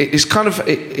there, and it's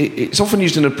often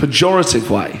used in a pejorative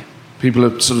way. People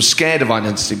are sort of scared of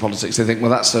identity politics. They think,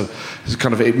 well,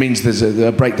 it means there's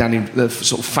a breakdown in the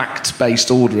sort of fact-based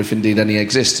order, if indeed any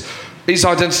exists. Is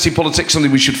identity politics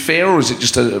something we should fear, or is it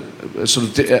just a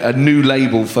sort of a new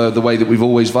label for the way that we've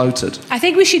always voted? I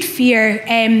think we should fear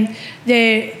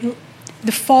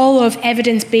the fall of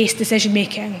evidence-based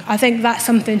decision-making. I think that's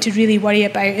something to really worry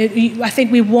about. I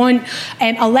think we want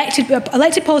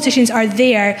elected politicians are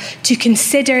there to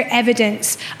consider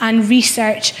evidence and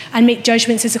research and make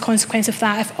judgments as a consequence of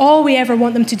that. If all we ever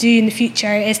want them to do in the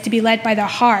future is to be led by their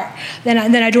heart, then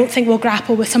I don't think we'll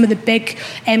grapple with some of the big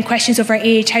questions of our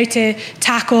age, how to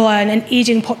tackle an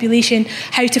ageing population,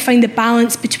 how to find the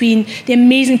balance between the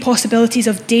amazing possibilities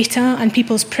of data and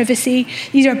people's privacy.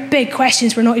 These are big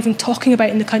questions we're not even talking about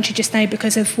in the country just now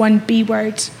because of one B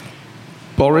word.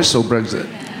 Boris or Brexit?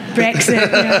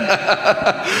 Brexit,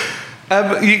 yeah.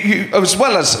 You, as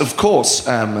well as, of course,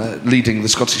 leading the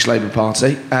Scottish Labour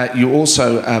Party, you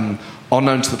also are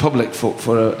known to the public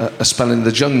for a spell in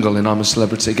the jungle in I'm a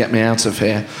Celebrity, Get Me Out of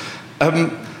Here.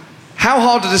 How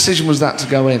hard a decision was that to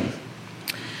go in?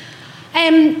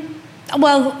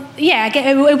 Well, yeah,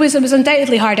 it was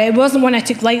undoubtedly hard. It wasn't one I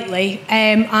took lightly,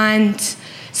 and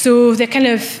so the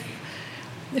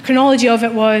chronology of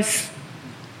it was,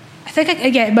 I think,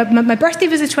 my birthday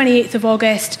was the 28th of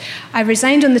August. I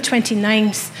resigned on the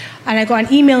 29th, and I got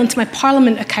an email into my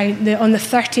Parliament account on the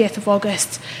 30th of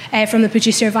August from the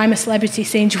producer of I'm a Celebrity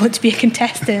saying, do you want to be a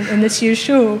contestant in this year's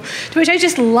show? To which I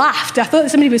just laughed. I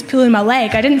thought somebody was pulling my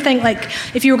leg. I didn't think,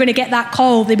 if you were going to get that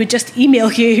call, they would just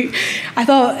email you. I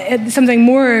thought something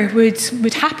more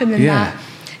would happen than that.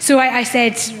 So I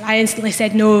instantly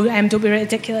said, no, don't be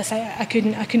ridiculous. I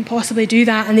couldn't possibly do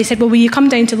that. And they said, well, will you come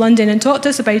down to London and talk to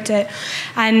us about it?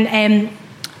 And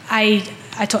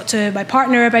I talked to my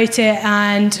partner about it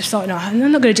and thought, no,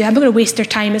 I'm not going to do it. I'm not going to waste their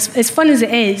time. As fun as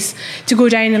it is to go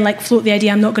down and float the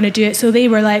idea, I'm not going to do it. So they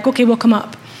were like, okay, we'll come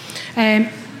up.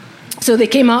 So they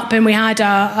came up and we had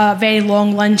a very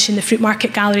long lunch in the Fruit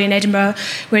Market Gallery in Edinburgh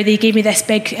where they gave me this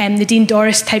big Nadine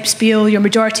Dorris type spiel, your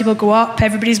majority will go up,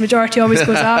 everybody's majority always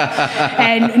goes up,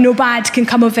 and no bad can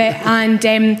come of it. And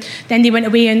then they went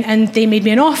away and they made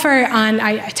me an offer, and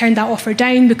I turned that offer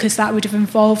down because that would have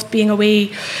involved being away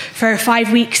for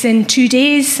 5 weeks and 2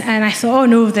 days, and I thought, oh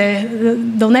no,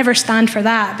 they'll never stand for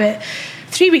that. But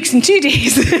 3 weeks and 2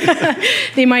 days,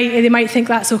 they might think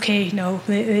that's okay. No,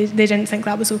 they didn't think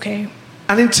that was okay.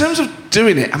 And in terms of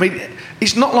doing it, I mean,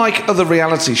 it's not like other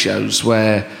reality shows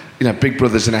where, Big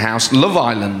Brother's in a house. Love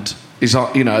Island is,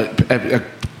 a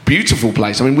beautiful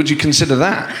place. I mean, would you consider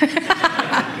that?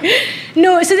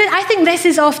 No, so I think this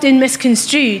is often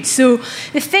misconstrued. So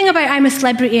the thing about I'm a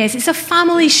Celebrity is it's a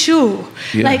family show.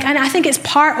 Yeah. And I think it's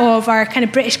part of our kind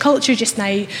of British culture just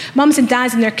now. Mums and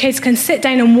dads and their kids can sit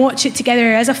down and watch it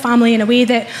together as a family in a way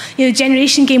that the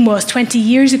Generation Game was 20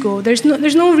 years ago. There's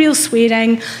no real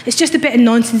swearing. It's just a bit of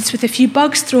nonsense with a few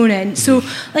bugs thrown in. So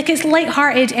it's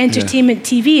light-hearted entertainment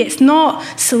TV. It's not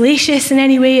salacious in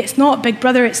any way. It's not Big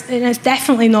Brother. And it's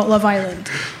definitely not Love Island.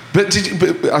 But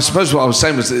I suppose what I was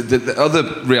saying was that the other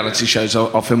reality shows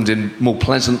are filmed in more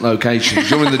pleasant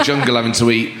locations. You're in the jungle having to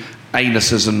eat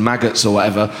anuses and maggots or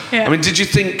whatever. Yeah. I mean, did you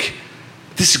think,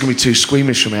 this is going to be too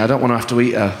squeamish for me, I don't want to have to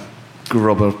eat a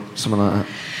grub or something like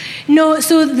that? No,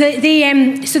 so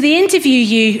they interview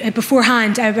you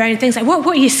beforehand around things like, what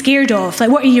are you scared of?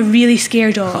 What are you really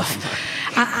scared of?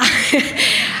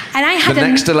 And I had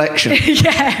next election.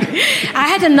 Yeah, I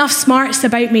had enough smarts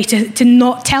about me to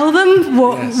not tell them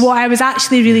what I was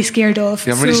actually really scared of.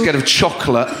 Yeah, I'm really scared of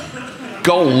chocolate,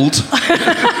 gold.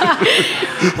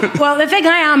 Well, the thing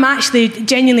I am actually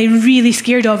genuinely really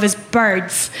scared of is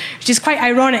birds, which is quite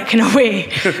ironic in a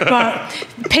way. But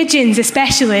pigeons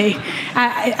especially,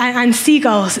 and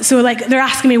seagulls. So they're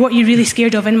asking me what you're really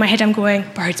scared of, and in my head I'm going,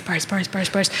 birds.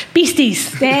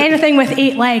 Beasties, anything with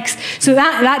 8 legs. So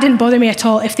that didn't bother me at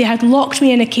all. If they had locked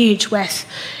me in a cage with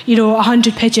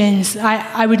 100 pigeons,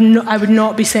 I would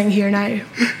not be sitting here now.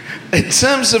 In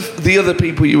terms of the other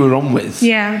people you were on with,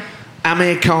 yeah,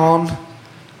 Amir Khan,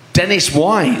 Dennis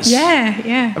Wise.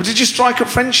 Yeah. Did you strike up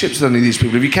friendships with any of these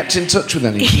people? Have you kept in touch with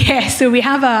any? Yeah, so we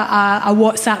have a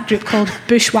WhatsApp group called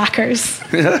Bushwhackers.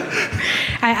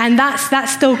 And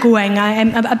that's still going.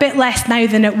 I'm a bit less now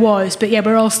than it was, but yeah,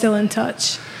 we're all still in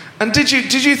touch. And did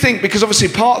you think, because obviously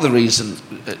part of the reason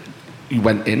you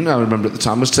went in, I remember at the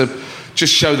time, was to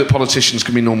just show that politicians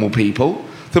can be normal people.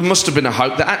 There must have been a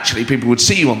hope that actually people would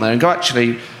see you on there and go,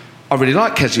 actually, I really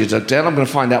like Kezia Dugdale. I'm going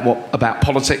to find out about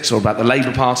politics or about the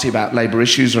Labour Party, about Labour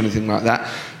issues or anything like that.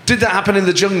 Did that happen in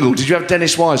the jungle? Did you have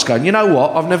Dennis Wise going, you know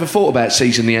what, I've never thought about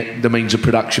seizing the means of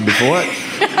production before.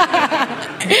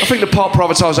 I think the part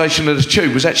privatisation of the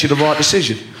Tube was actually the right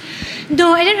decision.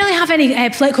 No, I didn't really have any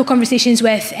political conversations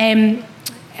with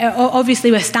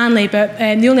obviously with Stanley, but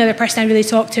the only other person I really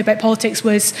talked to about politics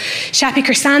was Shapi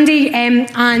Kirsandi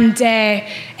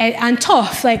and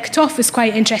Toff. Like, Toff was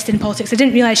quite interested in politics. I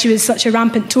didn't realise she was such a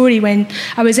rampant Tory when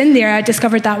I was in there. I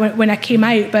discovered that when I came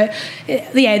out. But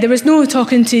there was no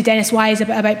talking to Dennis Wise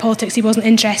about politics. He wasn't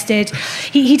interested.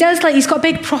 He does, like, he's got a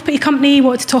big property company. He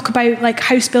wanted to talk about, like,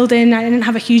 house building. I didn't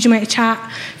have a huge amount of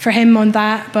chat for him on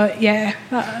that. But yeah,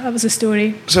 that was a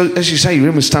story. So, as you say, you're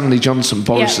in with Stanley Johnson,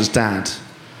 Boris's dad.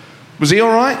 Was he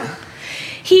all right?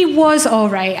 He was all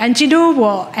right. And do you know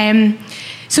what?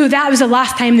 So that was the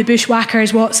last time the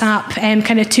Bushwhackers WhatsApp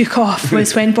kind of took off,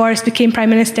 was when Boris became Prime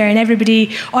Minister, and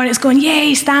everybody on it's going,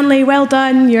 yay, Stanley, well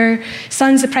done, your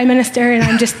son's the Prime Minister, and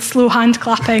I'm just slow hand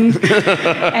clapping,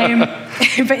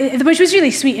 which was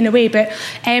really sweet in a way. But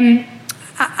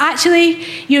actually,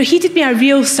 he did me a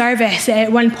real service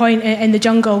at one point in the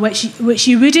jungle, which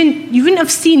you wouldn't have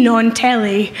seen on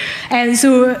telly, and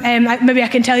so maybe I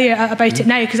can tell you about it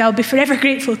now, because I'll be forever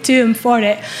grateful to him for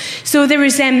it. So there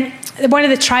was one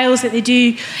of the trials that they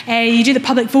do, you do the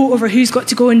public vote over who's got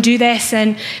to go and do this,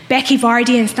 and Becky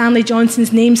Vardy and Stanley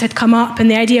Johnson's names had come up, and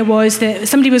the idea was that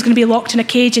somebody was going to be locked in a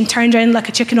cage and turned around like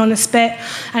a chicken on a spit,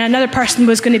 and another person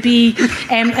was going to be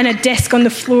in a disc on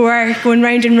the floor going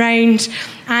round and round,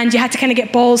 and you had to kind of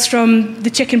get balls from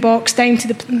the chicken box down to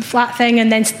the flat thing,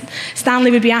 and then Stanley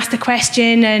would be asked a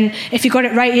question, and if you got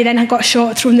it right, you then got a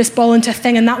shot at throwing this ball into a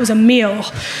thing, and that was a meal.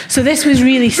 So this was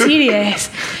really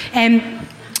serious.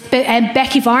 But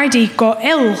Becky Vardy got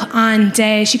ill, and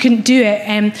she couldn't do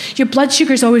it. Your blood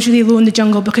sugar is always really low in the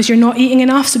jungle because you're not eating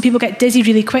enough, so people get dizzy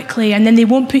really quickly, and then they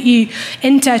won't put you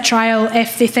into a trial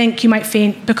if they think you might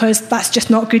faint, because that's just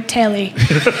not good telly.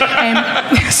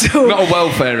 So, not a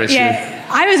welfare issue. Yeah,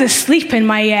 I was asleep in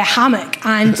my hammock,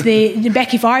 and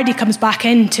Becky Vardy comes back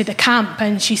into the camp,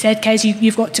 and she said, Kez,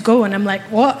 you've got to go. And I'm like,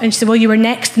 what? And she said, well, you were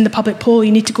next in the public poll,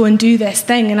 you need to go and do this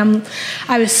thing. And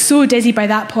I was so dizzy by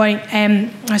that point. I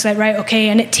was like, right, okay.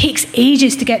 And it takes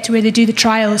ages to get to where they do the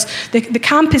trials. The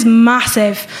camp is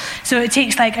massive, so it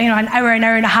takes like an hour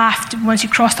and a half once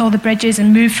you've crossed all the bridges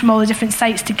and moved from all the different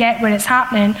sites to get where it's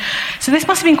happening. So this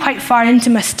must have been quite far into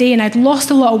my stay, and I'd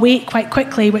lost a lot of weight quite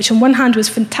quickly, which on one hand was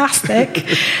fantastic,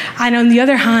 and on the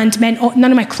other hand meant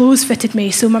none of my clothes fitted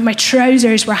me, so my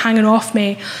trousers were hanging off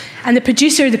me. And the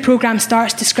producer of the programme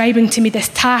starts describing to me this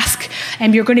task,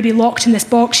 and you're going to be locked in this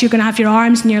box, you're going to have your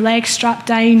arms and your legs strapped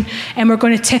down, and we're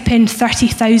going to tip in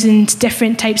 30,000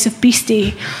 different types of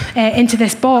beastie into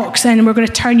this box, and we're going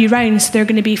to turn you round, so they're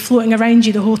going to be floating around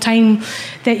you the whole time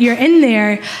that you're in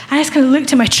there. And I just kind of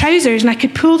looked at my trousers, and I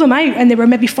could pull them out, and they were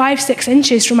maybe 5-6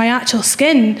 inches from my actual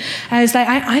skin. And I was like,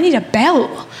 I need a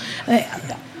belt.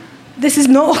 This is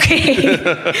not okay.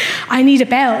 I need a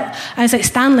belt. And I was like,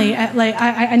 Stanley,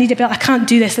 I need a belt. I can't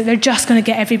do this. Like, they're just going to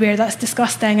get everywhere. That's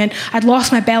disgusting. And I'd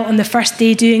lost my belt on the first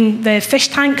day doing the fish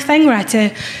tank thing, where I had to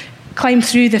climb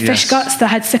through the fish guts that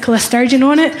had sickle of sturgeon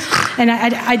on it. And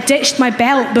I ditched my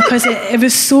belt because it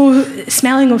was so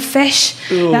smelling of fish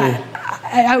that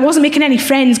I wasn't making any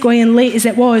friends going in late as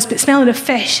it was, but smelling of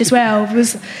fish as well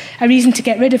was a reason to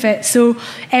get rid of it. So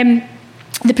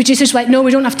the producers were like, no, we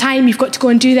don't have time, you've got to go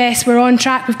and do this, we're on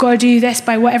track, we've got to do this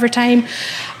by whatever time.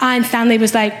 And Stanley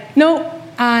was like, no.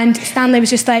 And Stanley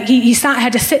was just like, he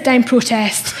had a sit-down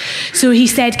protest. So he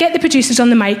said, get the producers on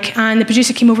the mic. And the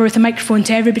producer came over with a microphone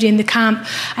to everybody in the camp,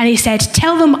 and he said,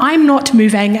 tell them I'm not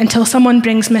moving until someone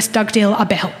brings Miss Dugdale a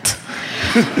belt.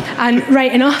 And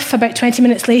right enough, about 20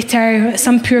 minutes later,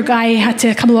 some poor guy had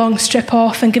to come along, strip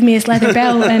off and give me his leather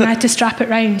belt, and I had to strap it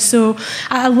round. So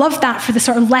I loved that for the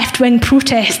sort of left-wing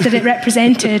protest that it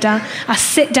represented, a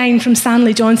sit-down from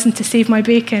Stanley Johnson to save my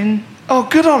bacon. Oh,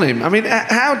 good on him. I mean,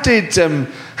 how did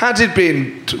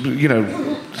being,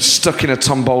 stuck in a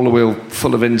tombola wheel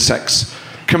full of insects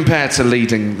compare to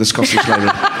leading the Scottish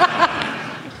Labour?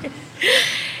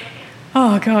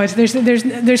 Oh God,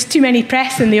 there's too many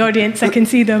press in the audience. I can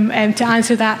see them to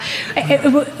answer that.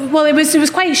 It was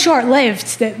quite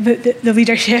short-lived, the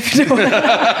leadership.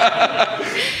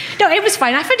 No, it was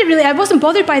fine. I found it really. I wasn't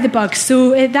bothered by the bugs.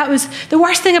 So that was the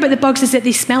worst thing about the bugs, is that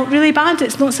they smelt really bad.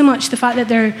 It's not so much the fact that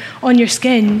they're on your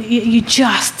skin. You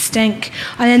just stink,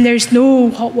 and then there's no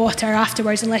hot water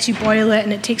afterwards unless you boil it,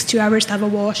 and it takes 2 hours to have a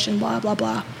wash and blah blah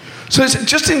blah. So it's,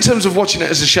 just in terms of watching it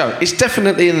as a show, it's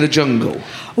definitely in the jungle.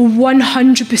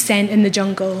 100% in the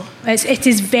jungle. It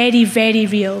is very, very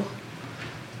real.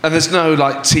 And there's no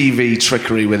TV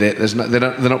trickery with it.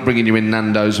 They're not bringing you in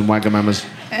Nando's and Wagamamas.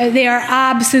 They are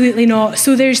absolutely not.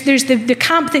 So there's the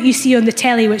camp that you see on the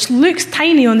telly, which looks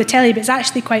tiny on the telly, but it's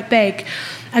actually quite big.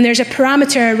 and there's a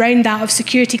perimeter around that of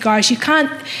security guards. You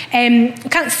can't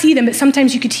see them, but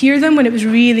sometimes you could hear them when it was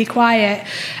really quiet.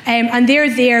 And they're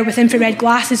there with infrared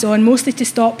glasses on, mostly to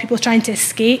stop people trying to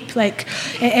escape. Like,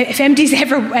 if anybody's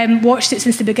ever watched it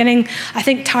since the beginning, I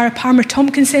think Tara Palmer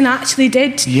Tompkinson actually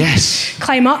did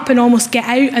climb up and almost get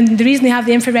out. And the reason they have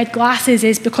the infrared glasses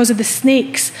is because of the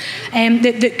snakes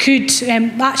that could,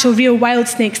 actual real wild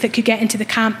snakes that could get into the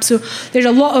camp. So there's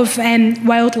a lot of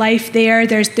wildlife there.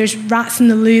 There's rats in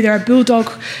the loo. There are bulldog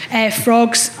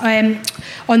frogs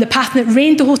on the path, and it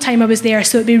rained the whole time I was there,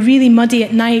 so it'd be really muddy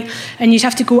at night, and you'd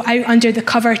have to go out under the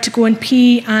cover to go and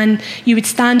pee, and you would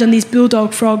stand on these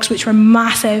bulldog frogs, which were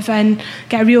massive, and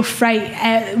get a real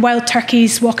fright. Wild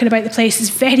turkeys walking about the place is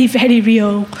very, very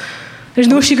real. There's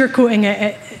no sugarcoating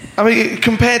it. I mean,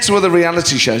 compared to other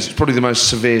reality shows, it's probably the most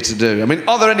severe to do. I mean,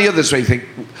 are there any others where you think,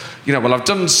 well,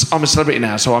 I'm a celebrity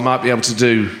now, so I might be able to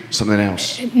do something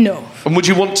else? No. And would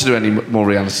you want to do any more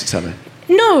reality telly?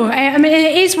 No, I mean,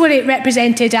 it is what it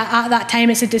represented at that time.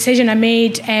 It's a decision I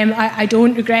made. I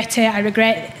don't regret it. I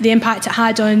regret the impact it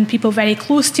had on people very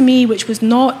close to me, which was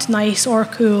not nice or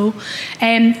cool.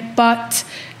 But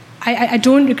I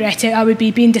don't regret it. I would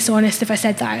be being dishonest if I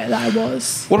said that I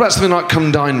was. What about something like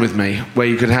Come Dine With Me, where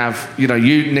you could have, you,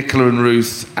 Nicola and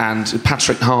Ruth and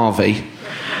Patrick Harvey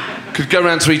could go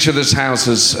around to each other's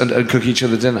houses and cook each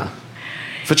other dinner?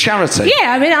 For charity?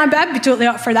 Yeah, I mean, I'd be totally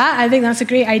up for that. I think that's a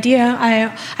great idea.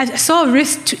 I saw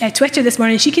Ruth's Twitter this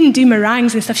morning. She can do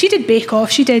meringues and stuff. She did Bake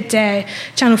Off. She did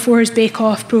Channel 4's Bake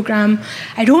Off programme.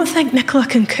 I don't think Nicola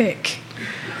can cook.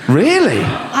 Really?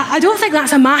 I don't think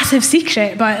that's a massive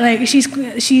secret, but like she's I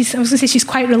was going to say she's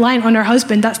quite reliant on her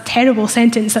husband. That's a terrible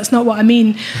sentence. That's not what I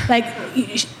mean. Like,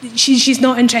 she's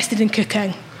not interested in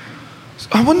cooking.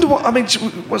 I wonder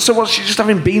so what's she just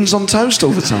having beans on toast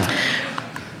all the time?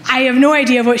 I have no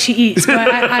idea what she eats, but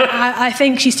I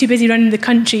think she's too busy running the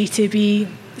country to be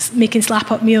making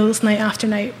slap-up meals night after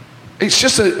night. It's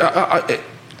just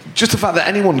just the fact that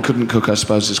anyone couldn't cook, I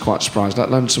suppose, is quite surprising, let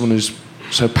alone someone who's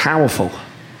so powerful.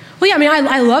 Well, yeah, I mean,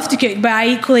 I love to cook, but I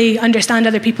equally understand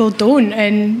other people don't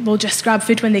and will just grab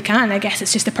food when they can. I guess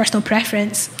it's just a personal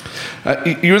preference.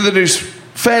 You're in the news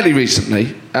fairly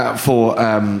recently for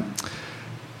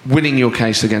winning your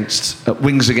case against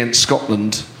Wings Against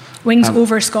Scotland. Wings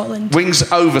over Scotland.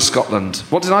 Wings over Scotland.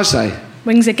 What did I say?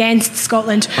 Wings against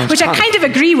Scotland, which I kind of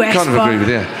agree with. Agree with,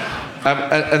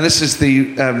 yeah. And this is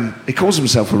the... he calls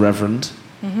himself a reverend.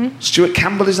 Mm-hmm. Stuart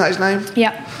Campbell, is that his name?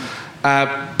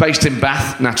 Yeah. Based in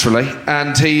Bath, naturally.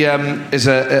 And he is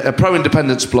a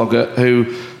pro-independence blogger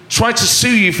who tried to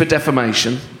sue you for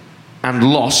defamation and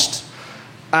lost.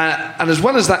 And as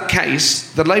well as that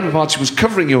case, the Labour Party was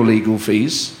covering your legal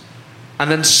fees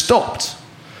and then stopped.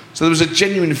 So there was a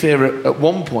genuine fear at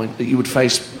one point that you would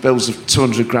face bills of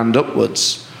 200 grand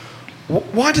upwards.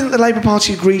 Why didn't the Labour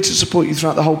Party agree to support you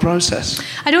throughout the whole process?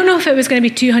 I don't know if it was going to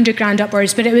be 200 grand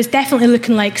upwards, but it was definitely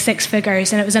looking like six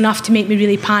figures, and it was enough to make me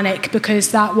really panic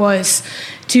because that was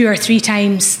 2 or 3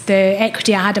 times the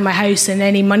equity I had in my house and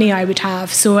any money I would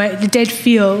have. So it did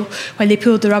feel, when they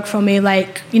pulled the rug from me,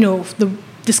 like,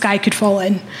 the sky could fall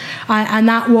in. And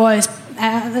that was...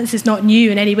 this is not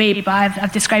new in any way, but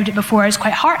I've described it before as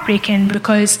quite heartbreaking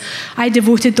because I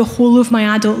devoted the whole of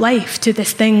my adult life to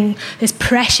this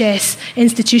precious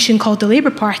institution called the Labour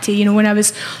Party. When I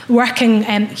was working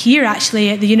here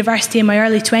actually at the university in my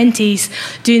early 20s,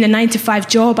 doing a 9-to-5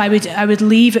 job, I would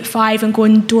leave at 5 and go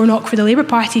and door knock for the Labour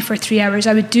Party for 3 hours.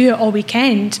 I would do it all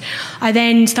weekend. I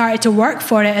then started to work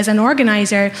for it as an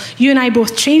organiser. You and I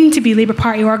both trained to be Labour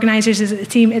Party organisers at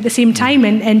the same time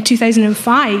in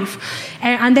 2005.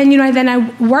 And then, I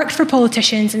worked for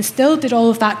politicians and still did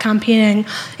all of that campaigning.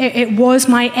 It was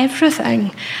my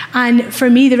everything. And for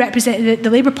me, the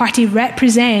Labour Party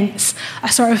represents a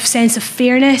sort of sense of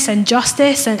fairness and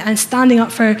justice and standing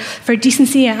up for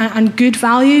decency and good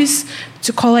values,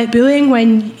 to call out bullying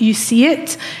when you see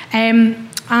it.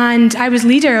 And I was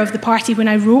leader of the party when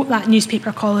I wrote that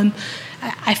newspaper column.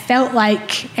 I felt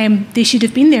like they should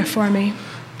have been there for me.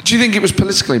 Do you think it was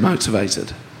politically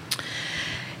motivated?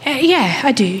 Yeah,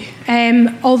 I do.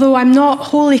 Although I'm not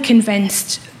wholly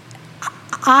convinced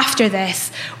after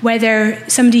this whether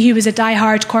somebody who was a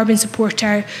die-hard Corbyn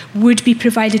supporter would be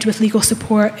provided with legal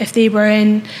support if they were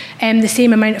in the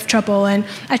same amount of trouble. And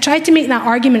I tried to make that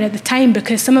argument at the time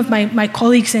because some of my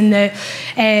colleagues in the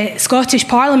Scottish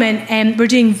Parliament were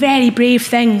doing very brave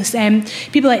things.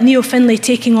 People like Neil Findlay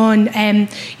taking on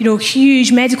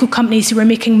huge medical companies who were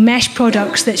making mesh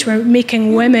products that were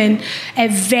making women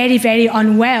very, very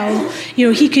unwell.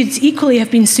 He could equally have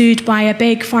been sued by a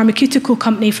big pharmaceutical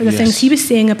company for the things he was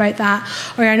saying about that.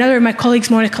 Or another of my colleagues,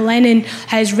 Monica Lennon,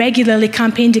 has regularly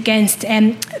campaigned against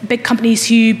big companies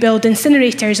who build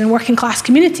incinerators in working class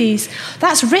communities.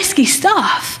 That's risky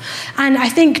stuff. And I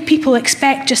think people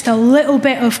expect just a little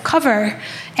bit of cover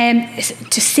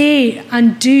to say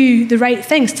and do the right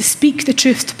things, to speak the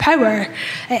truth to power,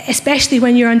 especially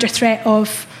when you're under threat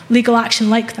of legal action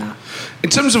like that. In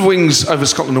terms of Wings Over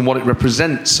Scotland and what it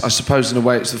represents, I suppose in a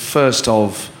way it's the first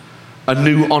of a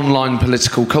new online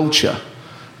political culture.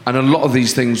 And a lot of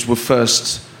these things were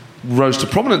first rose to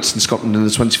prominence in Scotland in the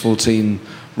 2014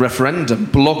 referendum.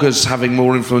 Bloggers having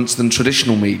more influence than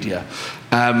traditional media.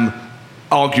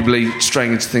 Arguably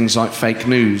straying into things like fake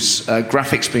news,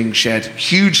 graphics being shared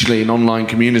hugely in online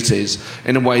communities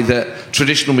in a way that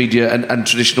traditional media and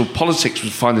traditional politics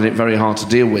was finding it very hard to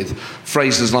deal with.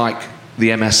 Phrases like the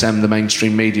MSM, the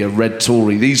mainstream media, Red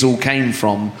Tory, these all came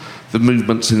from the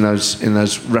movements in those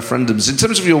referendums. In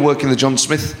terms of your work in the John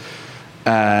Smith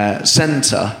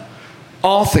Centre,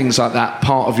 are things like that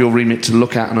part of your remit to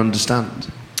look at and understand?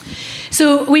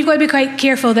 So we've got to be quite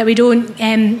careful that we don't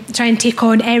try and take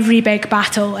on every big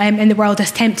battle in the world,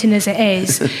 as tempting as it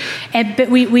is. But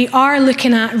we are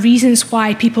looking at reasons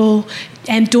why people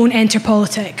don't enter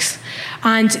politics.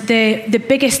 And the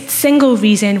biggest single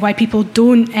reason why people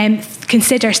don't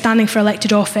consider standing for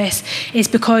elected office is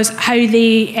because how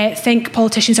they think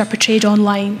politicians are portrayed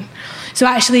online. So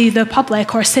actually the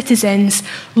public or citizens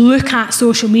look at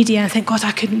social media and think, God,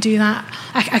 I couldn't do that.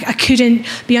 I couldn't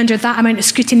be under that amount of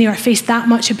scrutiny or face that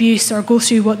much abuse or go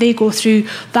through what they go through.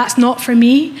 That's not for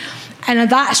me. And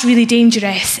that's really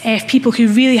dangerous if people who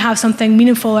really have something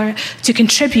meaningful to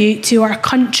contribute to our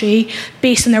country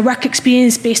based on their work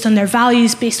experience, based on their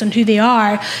values, based on who they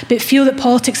are, but feel that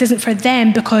politics isn't for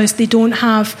them because they don't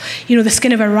have, the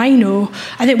skin of a rhino.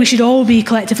 I think we should all be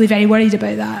collectively very worried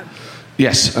about that.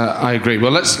 Yes, I agree.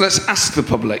 Well, let's ask the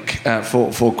public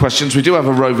for questions. We do have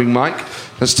a roving mic.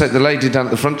 Let's take the lady down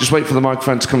at the front. Just wait for the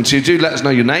microphone to come to you. Do let us know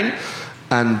your name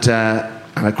and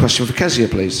a question for Kezia,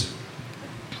 please.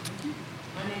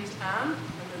 My name's Anne.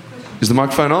 Is the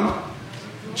microphone on?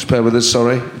 Just bear with us,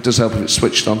 sorry. It does help if it's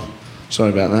switched on.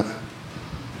 Sorry about that.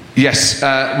 Yes,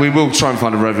 we will try and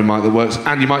find a roving mic that works.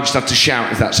 And you might just have to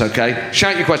shout if that's okay.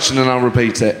 Shout your question and I'll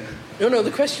repeat it. No,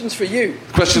 the question's for you.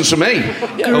 Questions for me?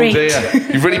 Yeah. Oh dear.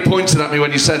 You really pointed at me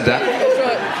when you said that.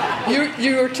 That's right.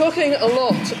 You were talking a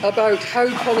lot about how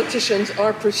politicians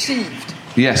are perceived.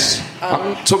 Yes.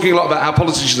 I'm talking a lot about how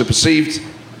politicians are perceived.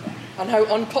 And how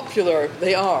unpopular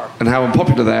they are. And how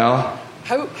unpopular they are.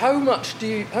 How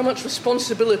much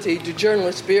responsibility do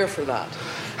journalists bear for that?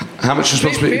 How much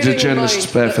responsibility do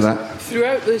journalists bear for that?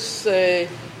 Throughout this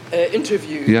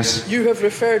interview, yes, you have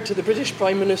referred to the British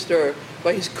Prime Minister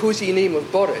by his cosy name of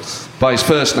Boris. By his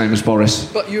first name is Boris.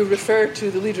 But you referred to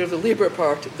the leader of the Labour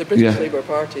Party, the British Labour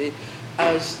Party,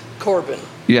 as Corbyn.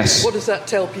 Yes. What does that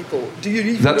tell people?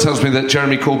 That tells me that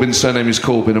Jeremy Corbyn's surname is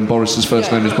Corbyn and Boris's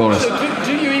first name is Boris. So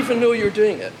do you even know you're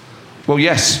doing it? Well,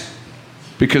 yes,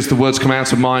 because the words come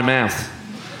out of my mouth.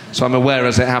 So I'm aware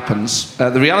as it happens.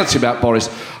 The reality about Boris,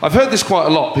 I've heard this quite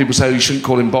a lot. People say, you shouldn't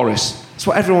call him Boris. That's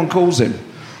what everyone calls him.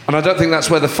 And I don't think that's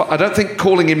where I don't think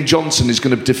calling him Johnson is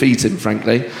going to defeat him,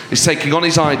 frankly. It's taking on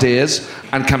his ideas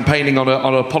and campaigning on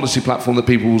a policy platform that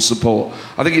people will support.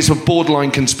 I think it's a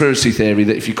borderline conspiracy theory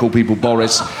that if you call people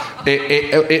Boris,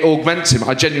 it augments him.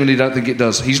 I genuinely don't think it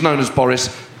does. He's known as Boris.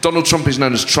 Donald Trump is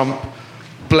known as Trump.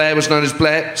 Blair was known as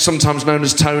Blair, sometimes known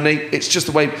as Tony. It's just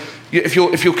the way... If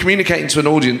you're communicating to an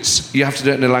audience, you have to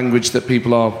do it in a language that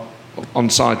people are on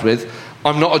side with.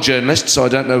 I'm not a journalist, so I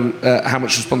don't know how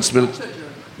much responsibility...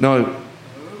 No,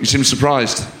 you seem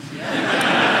surprised.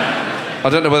 I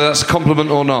don't know whether that's a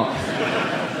compliment or not.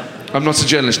 I'm not a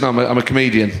journalist, no, I'm a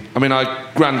comedian. I mean,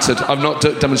 granted, I've not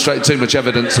demonstrated too much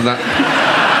evidence of that.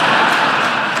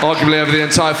 Arguably over the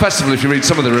entire festival, if you read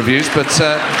some of the reviews, but...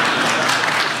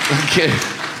 thank you.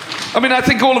 I mean, I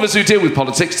think all of us who deal with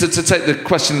politics, to take the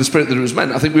question in the spirit that it was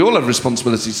meant, I think we all have a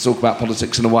responsibility to talk about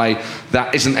politics in a way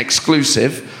that isn't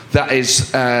exclusive, that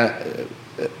is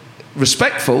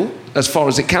respectful as far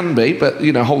as it can be, but,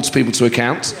 holds people to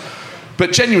account.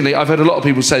 But genuinely, I've heard a lot of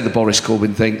people say the Boris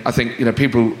Corbyn thing. I think,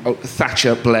 people,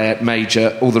 Thatcher, Blair,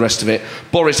 Major, all the rest of it.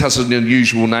 Boris has an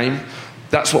unusual name.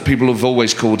 That's what people have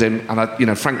always called him,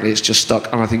 and, frankly, it's just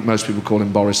stuck, and I think most people call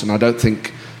him Boris, and I don't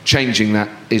think changing that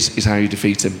is how you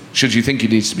defeat him, should you think he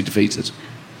needs to be defeated.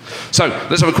 So,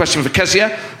 let's have a question for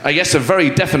Kezia. Yes, a very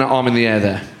definite arm in the air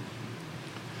there.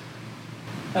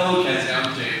 Hello, Kezia,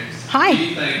 I'm James. Hi. Do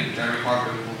you think Jeremy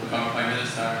Corbyn will become Prime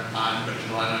Minister and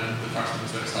Richard Lennon the first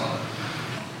Minister of Scotland?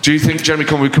 Do you think Jeremy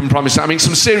Corbyn will become Prime Minister? I mean,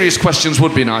 some serious questions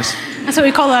would be nice. That's what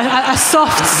we call a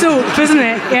soft soap, isn't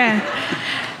it? Yeah.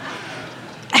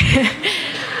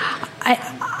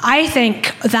 I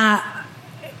think that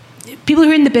people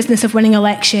who are in the business of winning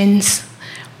elections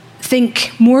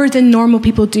think more than normal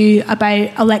people do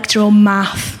about electoral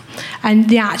math and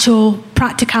the actual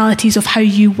practicalities of how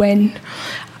you win.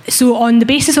 So on the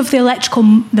basis of the electoral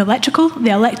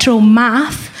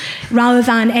math, rather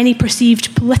than any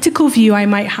perceived political view I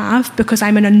might have, because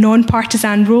I'm in a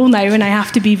non-partisan role now and I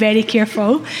have to be very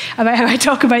careful about how I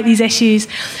talk about these issues,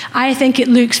 I think it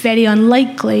looks very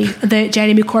unlikely that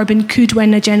Jeremy Corbyn could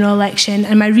win a general election.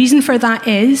 And my reason for that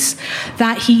is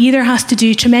that he either has to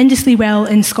do tremendously well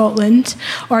in Scotland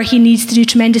or he needs to do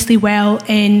tremendously well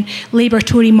in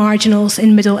Labour-Tory marginals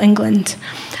in Middle England.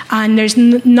 And there's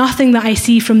nothing that I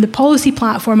see from the policy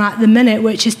platform at the minute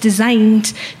which is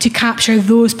designed to capture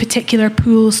those particular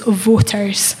pools of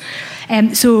voters.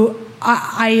 So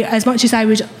I, as much as I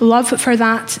would love for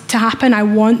that to happen, I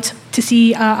want to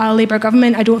see a Labour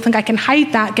government. I don't think I can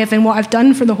hide that given what I've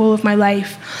done for the whole of my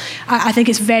life. I think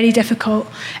it's very difficult.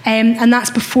 And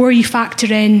that's before you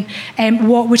factor in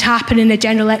what would happen in a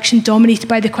general election dominated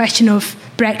by the question of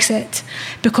Brexit.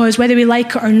 Because whether we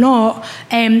like it or not,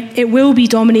 it will be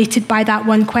dominated by that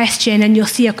one question, and you'll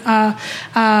see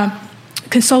a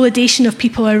consolidation of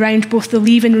people around both the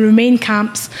Leave and Remain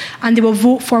camps, and they will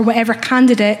vote for whatever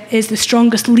candidate is the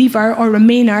strongest Leaver or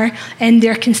Remainer in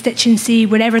their constituency,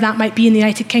 wherever that might be in the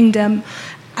United Kingdom.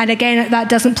 And again, that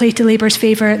doesn't play to Labour's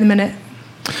favour at the minute.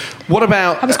 What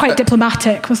about... That was quite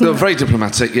diplomatic, wasn't it? Very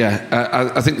diplomatic,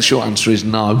 yeah. I think the short answer is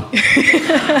no.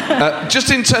 Just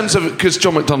in terms of... Because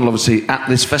John McDonnell, obviously, at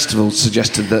this festival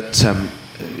suggested that,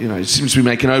 he seems to be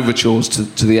making overtures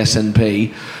to the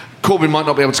SNP. Corbyn might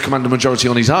not be able to command a majority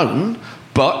on his own,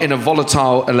 but in a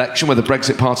volatile election where the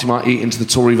Brexit Party might eat into the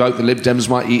Tory vote, the Lib Dems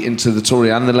might eat into the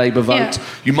Tory and the Labour vote,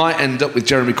 you might end up with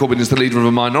Jeremy Corbyn as the leader of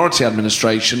a minority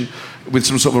administration with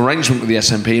some sort of arrangement with the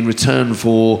SNP in return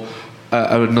for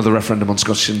another referendum on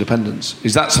Scottish independence.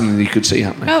 Is that something that you could see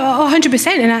happening? 100%,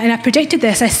 and I predicted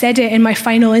this. I said it in my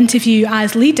final interview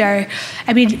as leader.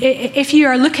 I mean, if you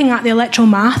are looking at the electoral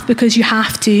math, because you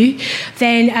have to,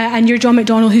 then, and you're John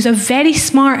McDonnell, who's a very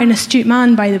smart and astute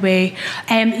man, by the way,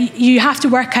 you have to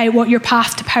work out what your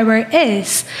path to power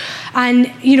is. And,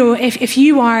 if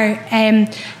you are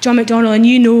John McDonnell and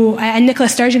and Nicola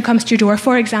Sturgeon comes to your door,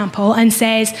 for example, and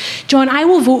says, John, I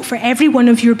will vote for every one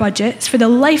of your budgets for the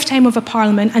lifetime of a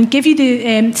parliament and give you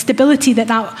the stability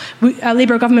that a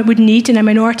Labour government would need in a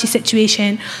minority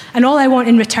situation, and all I want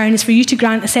in return is for you to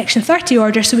grant a Section 30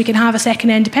 order so we can have a second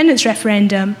independence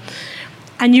referendum,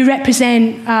 and you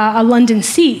represent a London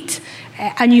seat,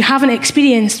 and you haven't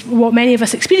experienced what many of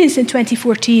us experienced in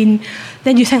 2014,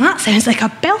 then you think, that sounds like a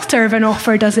belter of an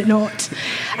offer, does it not?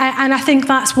 And I think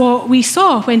that's what we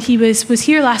saw when he was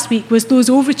here last week, was those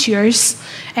overtures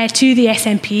to the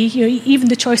SNP, even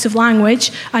the choice of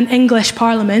language, an English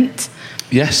parliament.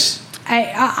 Yes.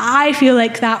 I feel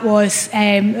like that was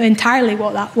entirely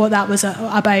what that was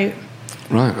about.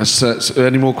 Right. So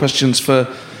any more questions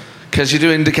for Kezia?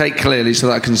 Do indicate clearly so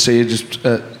that I can see you. Just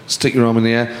stick your arm in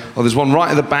the air. Oh, there's one right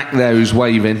at the back there who's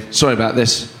waving. Sorry about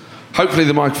this. Hopefully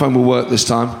the microphone will work this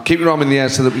time. Keep your arm in the air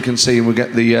so that we can see and we'll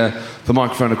get the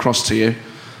microphone across to you.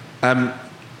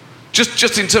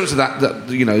 Just in terms of that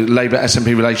Labour SNP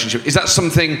relationship, is that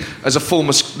something as a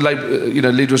former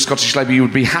leader of Scottish Labour you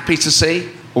would be happy to see,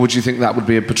 or would you think that would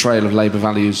be a betrayal of Labour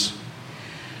values?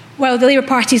 Well, the Labour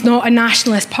Party is not a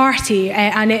nationalist party,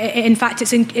 and in fact,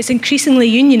 it's increasingly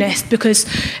unionist, because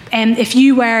if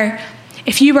you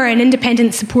were an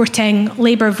independent supporting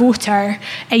Labour voter,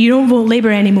 you don't vote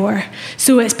Labour anymore.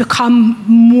 So it's become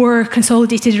more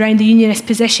consolidated around the unionist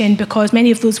position, because many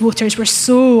of those voters were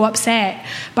so upset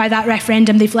by that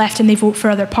referendum they've left and they vote for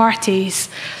other parties.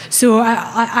 So,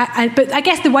 but I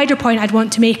guess the wider point I'd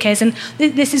want to make is, and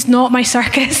this is not my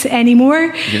circus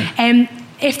anymore,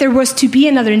 if there was to be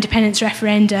another independence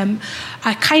referendum,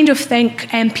 I kind of think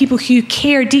people who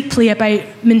care deeply about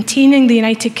maintaining the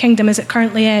United Kingdom as it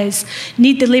currently is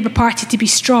need the Labour Party to be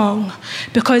strong,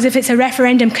 because if it's a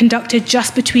referendum conducted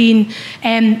just between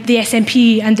the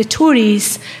SNP and the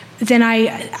Tories, then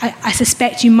I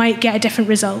suspect you might get a different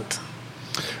result.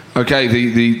 OK,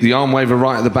 the arm waver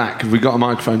right at the back. Have we got a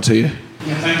microphone to you?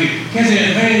 Yeah, thank you. Kezia,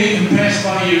 I'm very impressed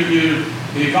by your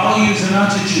values and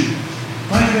attitude.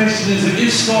 My question is that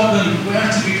if Scotland were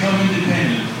to become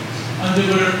independent and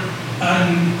there were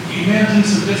an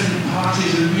emergence of different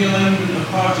parties and realignment of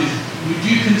parties, would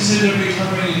you consider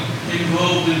becoming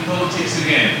involved in politics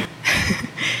again?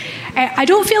 I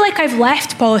don't feel like I've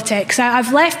left politics.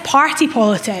 I've left party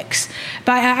politics,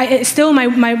 but it's still my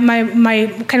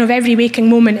kind of every waking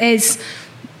moment is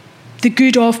the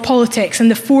good of politics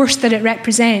and the force that it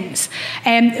represents.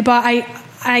 But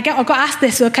I got asked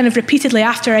this kind of repeatedly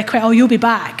after I quit, you'll be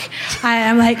back.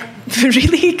 I'm like,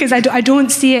 really? Because I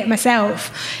don't see it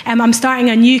myself. I'm starting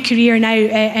a new career now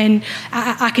in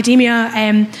academia.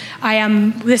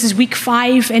 This is week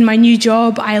 5 in my new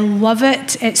job. I love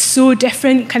it. It's so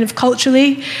different kind of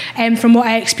culturally from what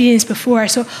I experienced before.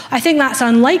 So I think that's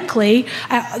unlikely.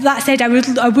 That said, I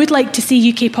would like to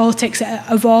see UK politics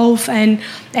evolve and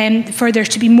for there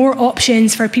to be more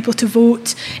options for people to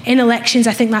vote in elections.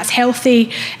 I think that's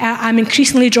healthy. I'm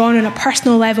increasingly drawn on a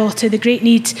personal level to the great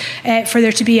need for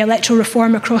there to be electoral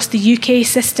reform across the UK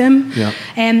system.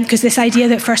 Because this idea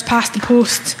that first past the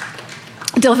post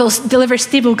delivers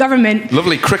stable government.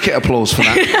 Lovely cricket applause for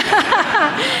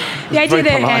that. The idea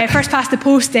that first past the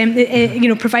post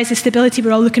provides the stability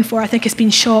we're all looking for, I think has been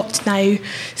shopped now.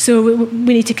 So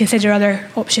we need to consider other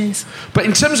options. But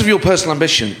in terms of your personal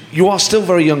ambition, you are still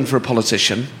very young for a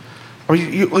politician. I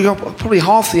mean, you're probably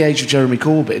half the age of Jeremy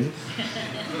Corbyn.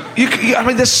 I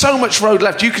mean, there's so much road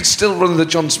left. You could still run the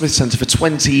John Smith Centre for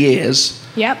 20 years.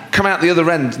 Yep. Come out the other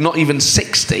end, not even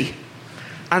 60,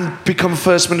 and become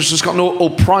First Minister of Scotland or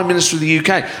Prime Minister of the UK.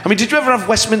 I mean, did you ever have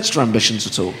Westminster ambitions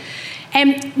at all?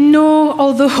 No,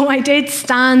 although I did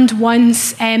stand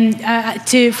once for...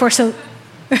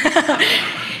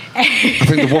 I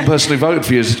think the one person who voted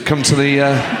for you has come to the...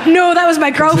 No, that was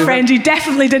my girlfriend who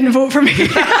definitely didn't vote for me.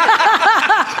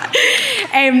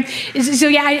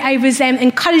 I was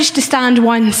encouraged to stand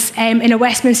once in a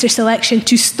Westminster selection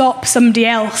to stop somebody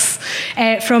else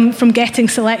from getting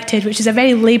selected, which is a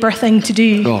very Labour thing to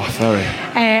do. Oh, very.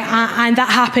 And that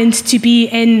happened to be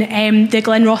in the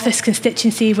Glenrothes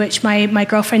constituency, which my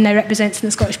girlfriend now represents in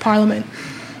the Scottish Parliament.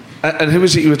 And who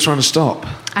is it you were trying to stop?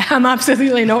 I'm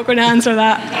absolutely not going to answer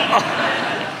that.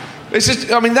 It's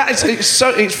just, I mean,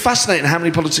 it's fascinating how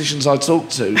many politicians I talk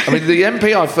to. I mean, the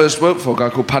MP I first worked for, a guy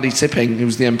called Paddy Tipping, who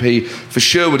was the MP for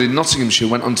Sherwood in Nottinghamshire,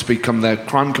 went on to become their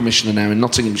crime commissioner now in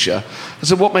Nottinghamshire. I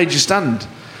said, what made you stand?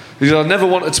 He said, I never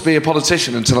wanted to be a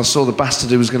politician until I saw the bastard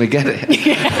who was going to get it.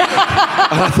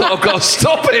 And I thought, I've got to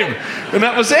stop him. And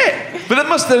that was it. But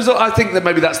I think that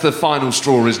maybe that's the final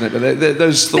straw, isn't it? But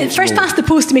those thoughts. But first past the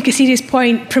post, to make a serious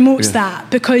point, promotes that,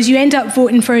 because you end up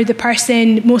voting for the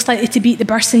person most likely to beat the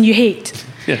person you hate.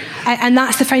 Yeah. And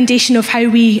that's the foundation of how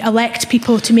we elect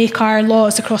people to make our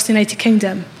laws across the United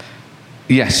Kingdom.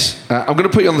 Yes. I'm going to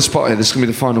put you on the spot here. This is going to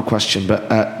be the final question.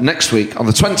 But next week, on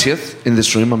the 20th, in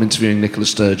this room, I'm interviewing Nicola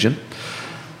Sturgeon.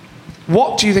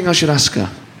 What do you think I should ask her?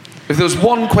 If there was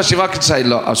one question, if I could say,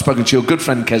 look, I've spoken to your good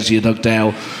friend Kezia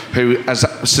Dugdale, who has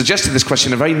suggested this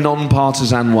question in a very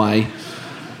non-partisan way,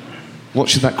 what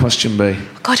should that question be?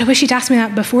 God, I wish you'd asked me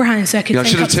that beforehand so I could think I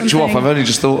should have tipped something. you off. I've only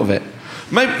just thought of it.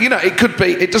 Maybe, it could be,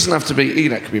 it doesn't have to be,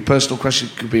 it could be a personal question,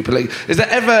 it could be political. Is there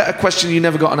ever a question you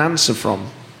never got an answer from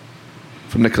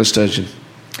Nicola Sturgeon?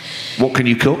 What can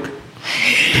you cook?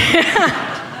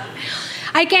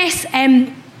 I guess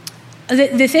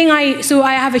the thing I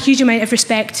have a huge amount of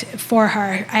respect for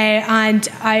her, and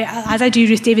as I do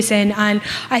Ruth Davidson, and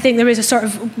I think there was a sort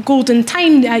of golden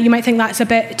time. You might think that's a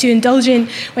bit too indulgent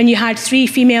when you had 3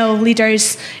 female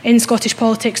leaders in Scottish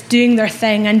politics doing their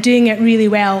thing and doing it really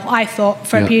well, I thought,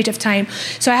 for a period of time.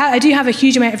 So I do have a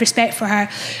huge amount of respect for her.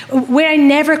 Where I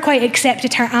never quite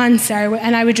accepted her answer,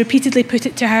 and I would repeatedly put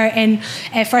it to her in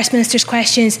First Minister's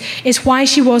questions, is why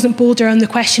she wasn't bolder on the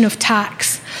question of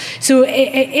tax. So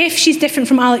if she's different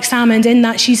from Alex Salmond in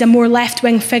that she's a more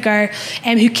left-wing figure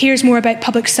who cares more about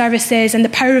public services and the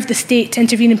power of the state to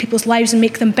intervene in people's lives and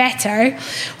make them better,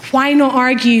 why not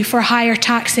argue for higher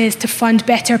taxes to fund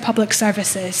better public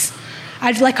services?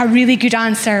 I'd like a really good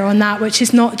answer on that, which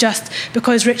is not just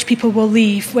because rich people will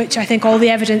leave, which I think all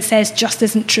the evidence says just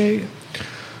isn't true.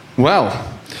 Well,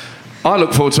 I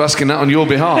look forward to asking that on your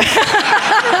behalf.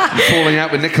 Falling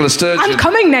out with Nicola Sturgeon. I'm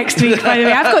coming next week, by the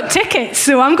way. I've got tickets,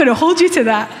 so I'm going to hold you to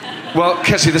that. Well,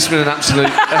 Kezia, this has been an absolute,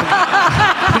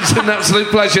 it's an absolute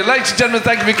pleasure. Ladies and gentlemen,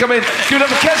 thank you for coming. Give it up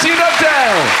for Kezia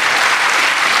Dugdale.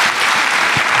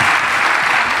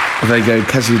 Well, there you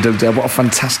go, Kezia Dugdale. What a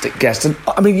fantastic guest. And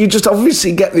I mean, you just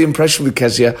obviously get the impression with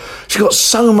Kezia, she's got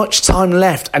so much time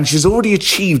left and she's already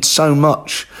achieved so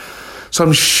much. So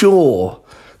I'm sure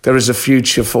there is a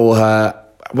future for her,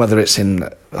 whether it's in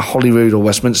Holyrood or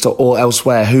Westminster or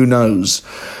elsewhere, who knows.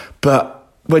 But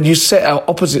when you sit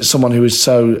opposite someone who is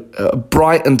so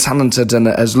bright and talented and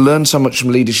has learned so much from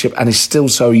leadership and is still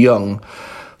so young,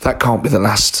 that can't be the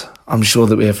last, I'm sure,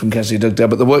 that we hear from Kezia Dugdale.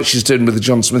 But the work she's doing with the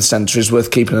John Smith Centre is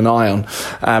worth keeping an eye on.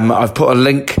 I've put a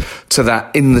link to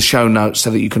that in the show notes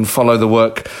so that you can follow the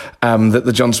work that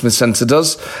the John Smith Centre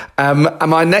does. And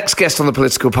my next guest on the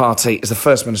political party is the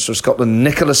First Minister of Scotland,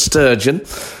 Nicola Sturgeon.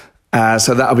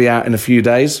 So that'll be out in a few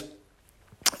days.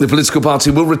 The political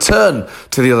party will return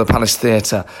to the Other Palace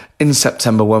Theatre in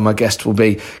September, where my guest will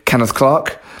be Kenneth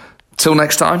Clarke. Till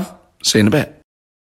next time, see you in a bit.